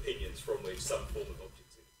diversity of opinions from which some form of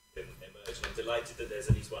objectivity can emerge. And I'm delighted that there's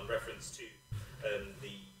at least one reference to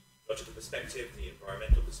the logical perspective, the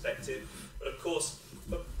environmental perspective. But of course,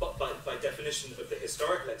 by definition of the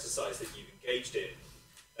historical exercise that you've engaged in,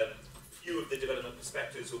 few of the development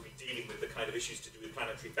perspectives will be dealing with the kind of issues to do with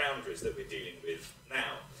planetary boundaries that we're dealing with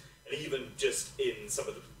now. And even just in some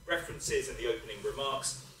of the references in the opening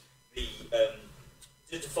remarks, the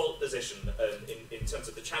default position in terms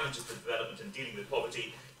of the challenges to development and dealing with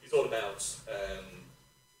poverty is all about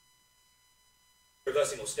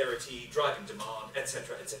reversing austerity, driving demand,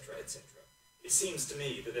 etc., etc., etc. It seems to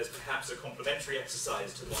me that there's perhaps a complementary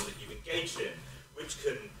exercise to the one that you've engaged in, which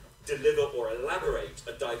can deliver or elaborate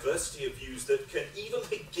a diversity of views that can even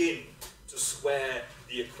begin to square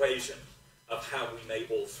the equation of how we may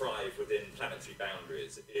all thrive within planetary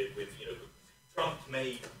boundaries. With, you know, Trump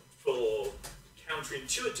may, for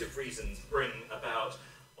counterintuitive reasons, bring about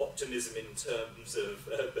optimism in terms of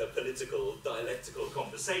a political dialectical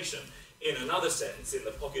conversation. In another sense, in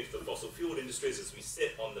the pocket of the fossil fuel industries, as we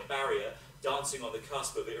sit on the barrier, dancing on the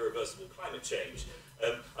cusp of irreversible climate change,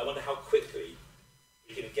 I wonder how quickly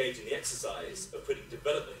we can engage in the exercise of putting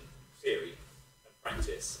development theory and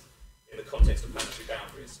practice in the context of planetary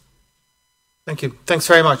boundaries. Thank you. Thanks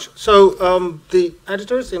very much. So the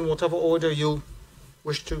editors, in whatever order you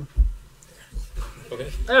wish to.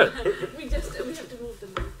 Okay. We have to move the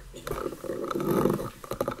mic.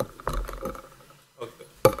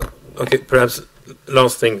 Okay, perhaps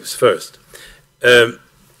last things first.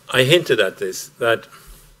 I hinted at this, that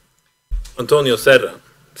Antonio Serra,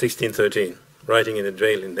 1613, writing in a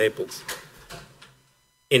jail in Naples,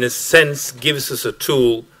 in a sense gives us a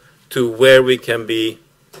tool to where we can be,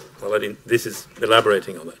 well, this is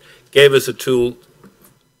elaborating on that, gave us a tool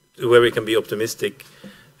to where we can be optimistic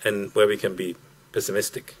and where we can be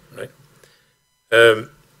pessimistic, right?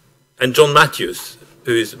 And John Matthews,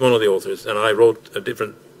 who is one of the authors, and I wrote a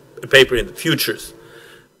paper in the Futures,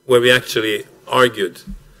 where we actually argued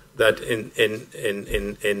that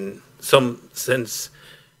in some sense,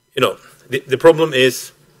 you know, the problem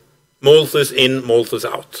is Malthus in, Malthus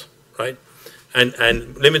out, right?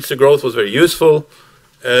 And limits to growth was very useful,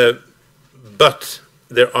 but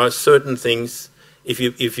there are certain things, if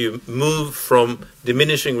you move from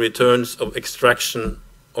diminishing returns of extraction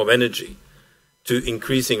of energy to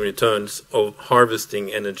increasing returns of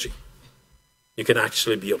harvesting energy, you can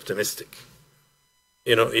actually be optimistic.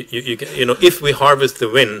 You know, you know, if we harvest the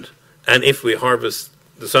wind and if we harvest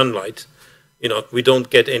the sunlight, you know, we don't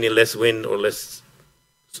get any less wind or less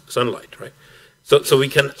sunlight, right? So we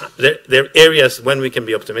can, there are areas when we can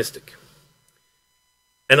be optimistic.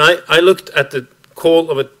 And I looked at the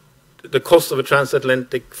cost of a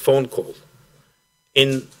transatlantic phone call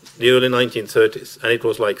in the early 1930s, and it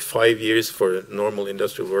was like 5 years for a normal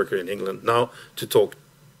industrial worker in England now to talk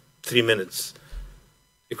 3 minutes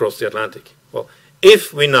across the Atlantic. Well,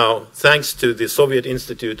 if we now, thanks to the Soviet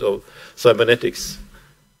Institute of Cybernetics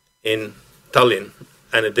in Tallinn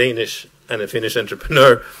and a Danish and a Finnish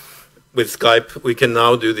entrepreneur with Skype, we can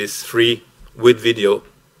now do this free with video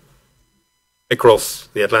across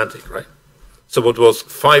the Atlantic, right? So what was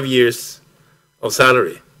 5 years of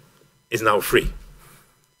salary is now free.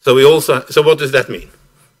 So we also, so what does that mean?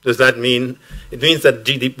 Does that mean, it means that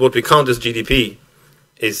what we count as GDP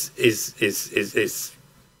is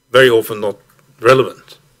very often not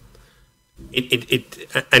relevant.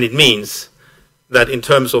 And it means that in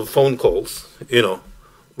terms of phone calls, you know,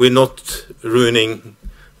 we're not ruining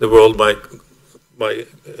the world by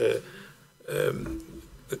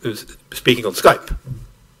speaking on Skype.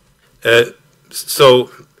 So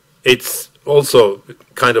it's also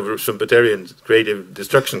kind of a Schumpeterian creative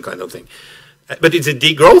destruction kind of thing. But it's a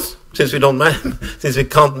degrowth, since we don't since we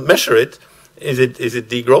can't measure it. Is it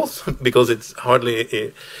degrowth because it's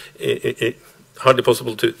hardly hardly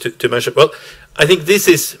possible to measure? Well, I think this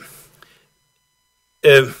is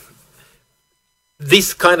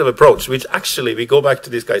this kind of approach, which actually we go back to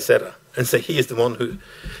this guy Serra and say he is the one who.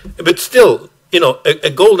 But still, you know, a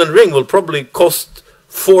golden ring will probably cost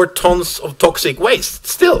 4 tons of toxic waste.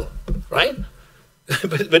 Still, right?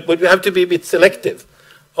 but we have to be a bit selective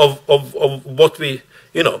of what we,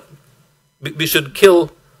 you know, we should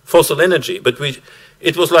kill fossil energy, but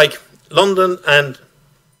it was like London and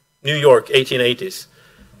New York, 1880s.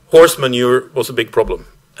 Horse manure was a big problem,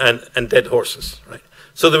 and dead horses, right?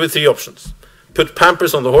 So there were 3 options. Put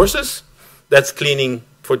Pampers on the horses, that's cleaning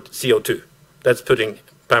for CO2. That's putting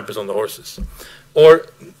Pampers on the horses. Or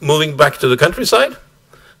moving back to the countryside,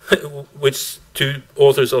 which 2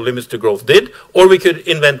 authors of Limits to Growth did, or we could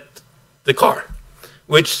invent the car,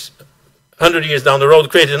 which 100 years down the road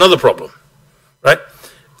created another problem, right?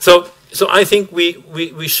 So I think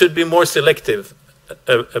we should be more selective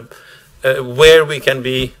where we can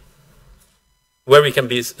be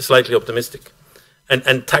slightly optimistic,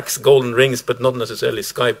 and tax golden rings, but not necessarily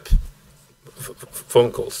Skype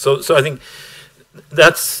phone calls. So I think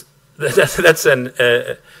that's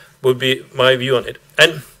would be my view on it.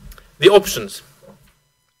 And the options.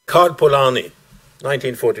 Karl Polanyi,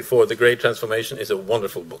 1944, The Great Transformation, is a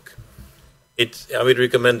wonderful book. I would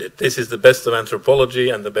recommend it. This is the best of anthropology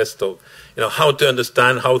and the best of, you know, how to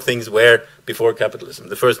understand how things were before capitalism,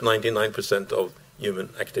 the first 99% of human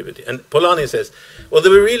activity. And Polanyi says, well,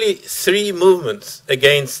 there were really 3 movements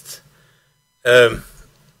against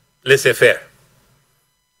laissez-faire.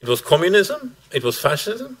 It was communism, it was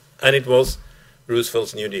fascism, and it was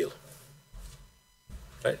Roosevelt's New Deal.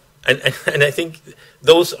 Right? And I think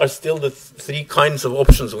those are still the 3 kinds of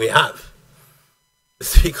options we have. The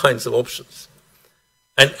 3 kinds of options.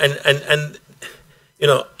 And you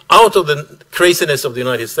know, out of the craziness of the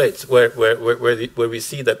United States, where we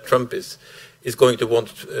see that Trump is going to want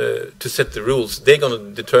to set the rules, they're going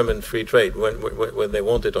to determine free trade when they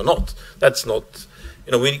want it or not. That's not,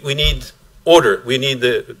 you know, we need order. We need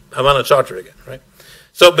the Havana Charter again, right?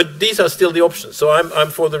 So, but these are still the options. So I'm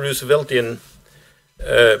for the Rooseveltian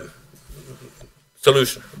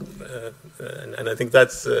solution, and I think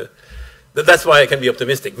that's why I can be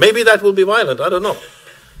optimistic. Maybe that will be violent. I don't know.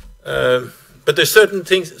 But there's certain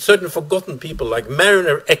things, certain forgotten people like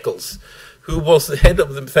Mariner Eccles, who was the head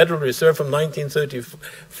of the Federal Reserve from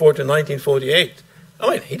 1934 to 1948. I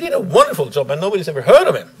mean, he did a wonderful job, and nobody's ever heard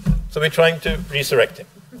of him. So we're trying to resurrect him.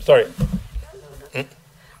 Sorry. No. I'm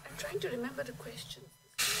trying to remember the questions.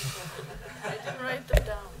 I didn't write them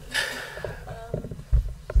down.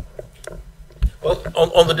 Well,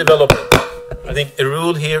 on the development, I think a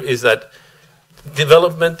rule here is that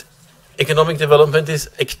economic development is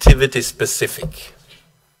activity specific.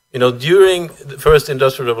 You know, during the first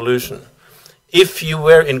industrial revolution, if you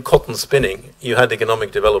were in cotton spinning, you had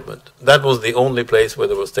economic development. That was the only place where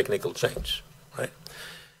there was technical change, right?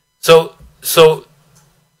 So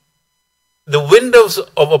the windows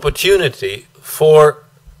of opportunity for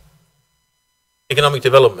economic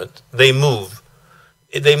development, they move.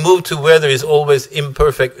 They move to where there is always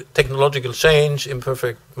imperfect technological change,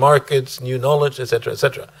 imperfect markets, new knowledge, etc.,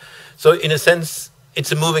 etc. So in a sense,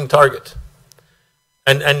 it's a moving target.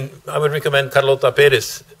 And I would recommend Carlota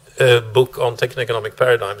Perez's book on techno-economic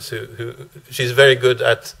paradigms. She's very good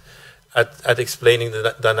at explaining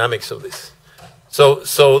the dynamics of this. So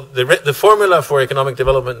the formula for economic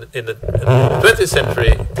development in the 20th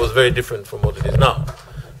century was very different from what it is now.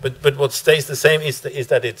 But what stays the same is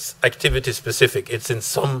that it's activity specific. It's in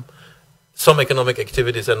some economic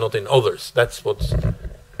activities and not in others. That's what's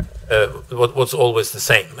always the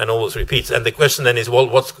same and always repeats. And the question then is, well,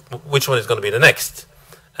 which one is going to be the next?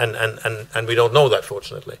 And we don't know that,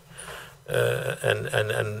 fortunately.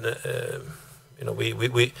 You know, we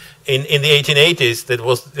in the 1880s there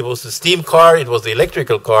was the steam car, it was the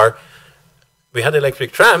electrical car. We had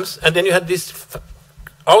electric trams, and then you had this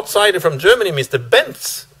outsider from Germany, Mr.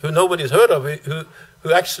 Benz, who nobody's heard of,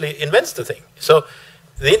 who actually invents the thing. So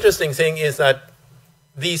the interesting thing is that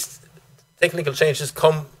these technical changes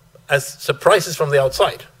come as surprises from the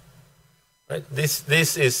outside, right? This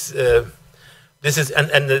is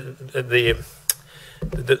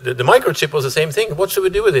the microchip was the same thing. What should we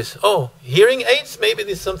do with this? Oh, hearing aids? Maybe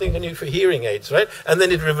this is something new for hearing aids, right? And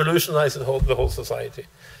then it revolutionized the whole society.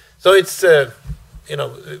 So it's you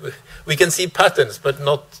know, we can see patterns, but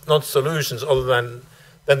not solutions other than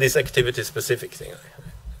this activity-specific thing.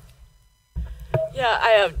 Yeah,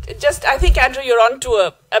 I think, Andrew, you're on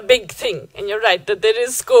to a big thing, and you're right, that there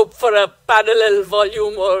is scope for a parallel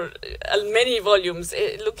volume or many volumes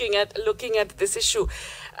looking at this issue.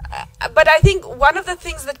 But I think one of the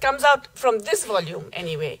things that comes out from this volume,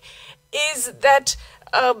 anyway, is that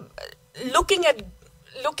looking at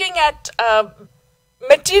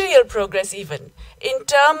material progress, even in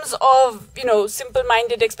terms of, you know,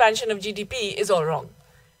 simple-minded expansion of GDP, is all wrong.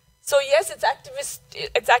 So yes,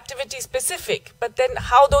 it's activity specific, but then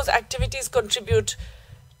how those activities contribute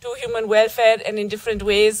to human welfare and in different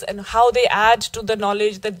ways, and how they add to the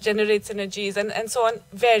knowledge that generates energies and so on,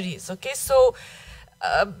 varies. Okay, so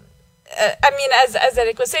I mean, as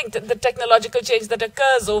Erik was saying, the technological change that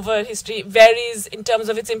occurs over history varies in terms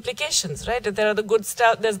of its implications, right? There are the good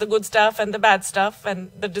stuff, there's the good stuff and the bad stuff,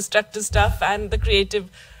 and the destructive stuff and the creative,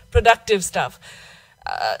 productive stuff.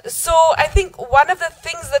 So I think one of the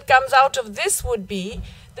things that comes out of this would be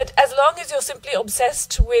that as long as you're simply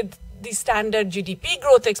obsessed with the standard GDP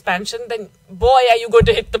growth expansion, then boy, are you going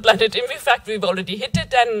to hit the planet. In fact, we've already hit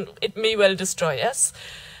it, and it may well destroy us.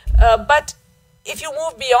 But if you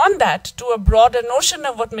move beyond that to a broader notion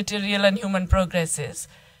of what material and human progress is,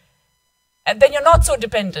 then you're not so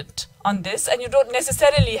dependent on this, and you don't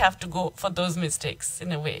necessarily have to go for those mistakes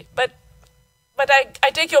in a way. But I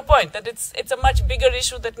take your point that it's a much bigger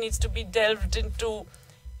issue that needs to be delved into,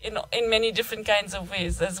 you know, in many different kinds of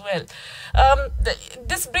ways as well.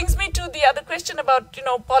 This brings me to the other question about, you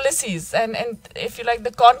know, policies and if you like, the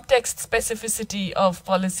context specificity of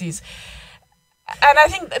policies. And I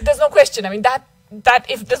think there's no question. I mean, that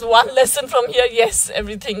if there's one lesson from here, yes,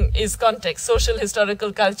 everything is context: social,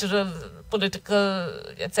 historical, cultural, political,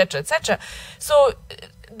 etc., etc. So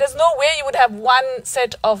there's no way you would have one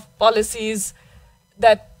set of policies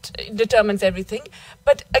that determines everything.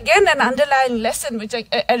 But again, an underlying lesson, which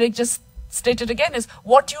Erik just stated again, is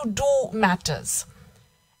what you do matters.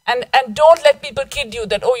 And don't let people kid you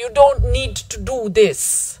that, oh, you don't need to do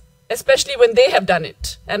this, especially when they have done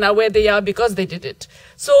it and are where they are because they did it.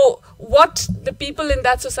 So what the people in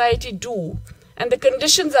that society do and the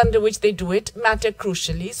conditions under which they do it matter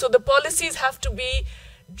crucially. So the policies have to be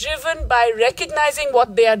driven by recognizing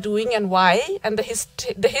what they are doing and why, and the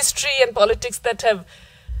history and politics that have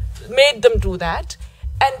made them do that,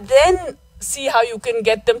 and then see how you can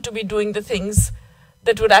get them to be doing the things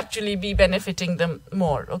that would actually be benefiting them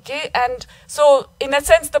more, okay? And so, in a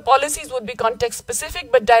sense, the policies would be context-specific,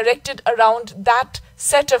 but directed around that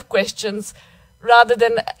set of questions, rather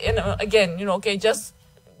than, you know, again, you know, okay, just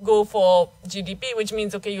go for GDP, which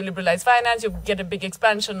means, okay, you liberalize finance, you get a big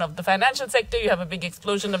expansion of the financial sector, you have a big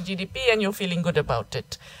explosion of GDP, and you're feeling good about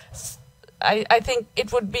it. I think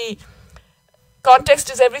it would be, context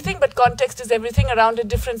is everything, but context is everything around a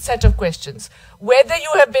different set of questions. Whether you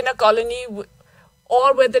have been a colony,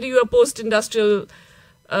 or whether you are post-industrial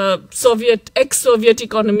ex-Soviet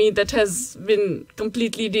economy that has been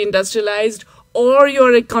completely deindustrialized, or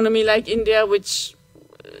your economy like India, which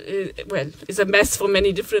is a mess for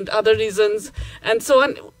many different other reasons, and so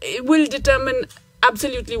on, it will determine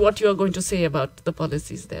absolutely what you are going to say about the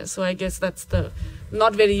policies there. So I guess that's the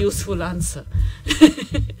not very useful answer.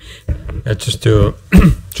 Just to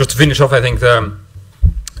finish off, I think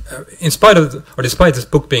despite this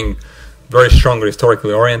book being very strongly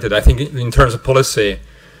historically oriented, I think in terms of policy,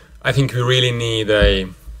 I think we really need a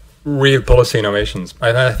real policy innovations.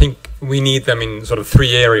 I think we need them in sort of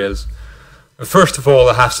three areas. First of all,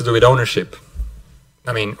 it has to do with ownership.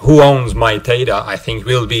 I mean, who owns my data, I think,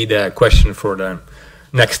 will be the question for the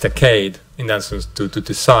next decade, in that sense, to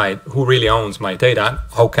decide who really owns my data,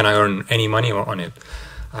 how can I earn any money on it.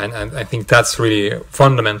 And I think that's really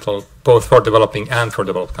fundamental, both for developing and for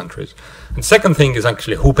developed countries. And second thing is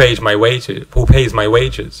actually who pays my wages. Who pays my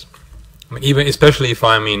wages? I mean, even especially if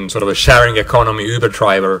I'm in sort of a sharing economy Uber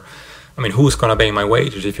driver, I mean, who's going to pay my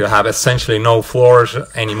wages if you have essentially no floors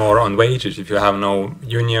anymore on wages, if you have no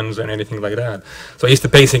unions and anything like that? So is the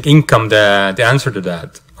basic income the answer to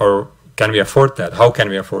that? Or can we afford that? How can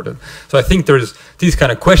we afford it? So I think there's these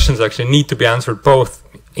kind of questions actually need to be answered both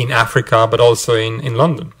in Africa but also in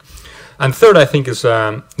London. And third, I think, is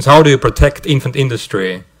how do you protect infant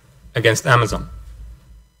industry against Amazon?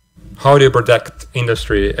 How do you protect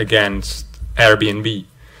industry against Airbnb?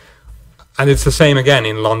 And it's the same again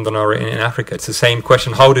in London or in Africa. It's the same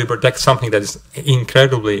question. How do you protect something that is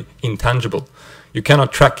incredibly intangible? You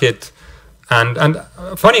cannot track it. And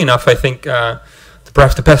funny enough, I think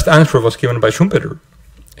perhaps the best answer was given by Schumpeter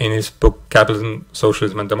in his book Capitalism,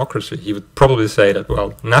 Socialism and Democracy. He would probably say that,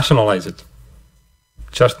 well, nationalize it.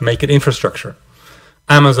 Just make it infrastructure.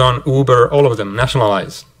 Amazon, Uber, all of them,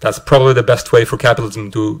 nationalize. That's probably the best way for capitalism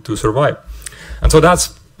to survive. And so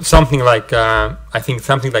that's something like, I think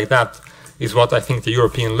something like that is what I think the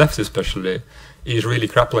European left especially is really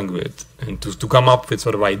grappling with, and to come up with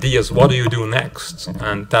sort of ideas, what do you do next?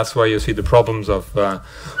 And that's why you see the problems of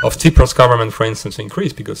Tsipras government, for instance,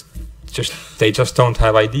 increase, because they just don't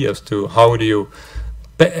have ideas to how do you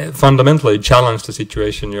fundamentally challenge the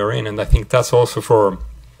situation you're in. And I think that's also for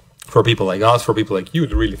people like us, for people like you,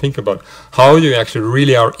 to really think about how you actually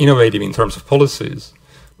really are innovative in terms of policies,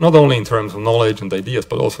 not only in terms of knowledge and ideas,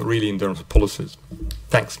 but also really in terms of policies.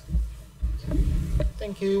 Thanks.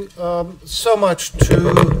 Thank you so much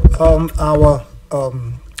to our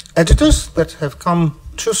editors that have come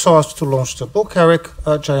to SOAS to launch the book, Erik,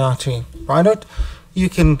 Jayati, Reinert. You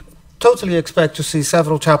can totally expect to see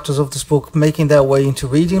several chapters of this book making their way into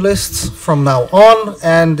reading lists from now on,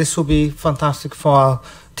 and this will be fantastic for our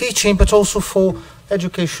teaching, but also for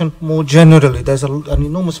education more generally. There's an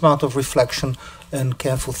enormous amount of reflection and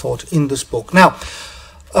careful thought in this book. Now,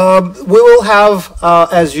 we will have,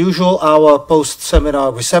 as usual, our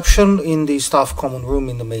post-seminar reception in the staff common room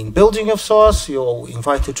in the main building of SOAS. You're all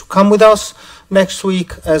invited to come with us. Next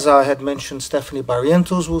week, as I had mentioned, Stephanie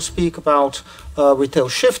Barrientos will speak about retail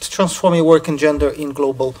shift, transforming work and gender in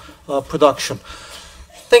global production.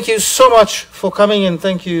 Thank you so much for coming, and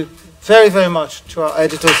thank you very, very much to our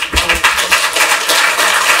editors.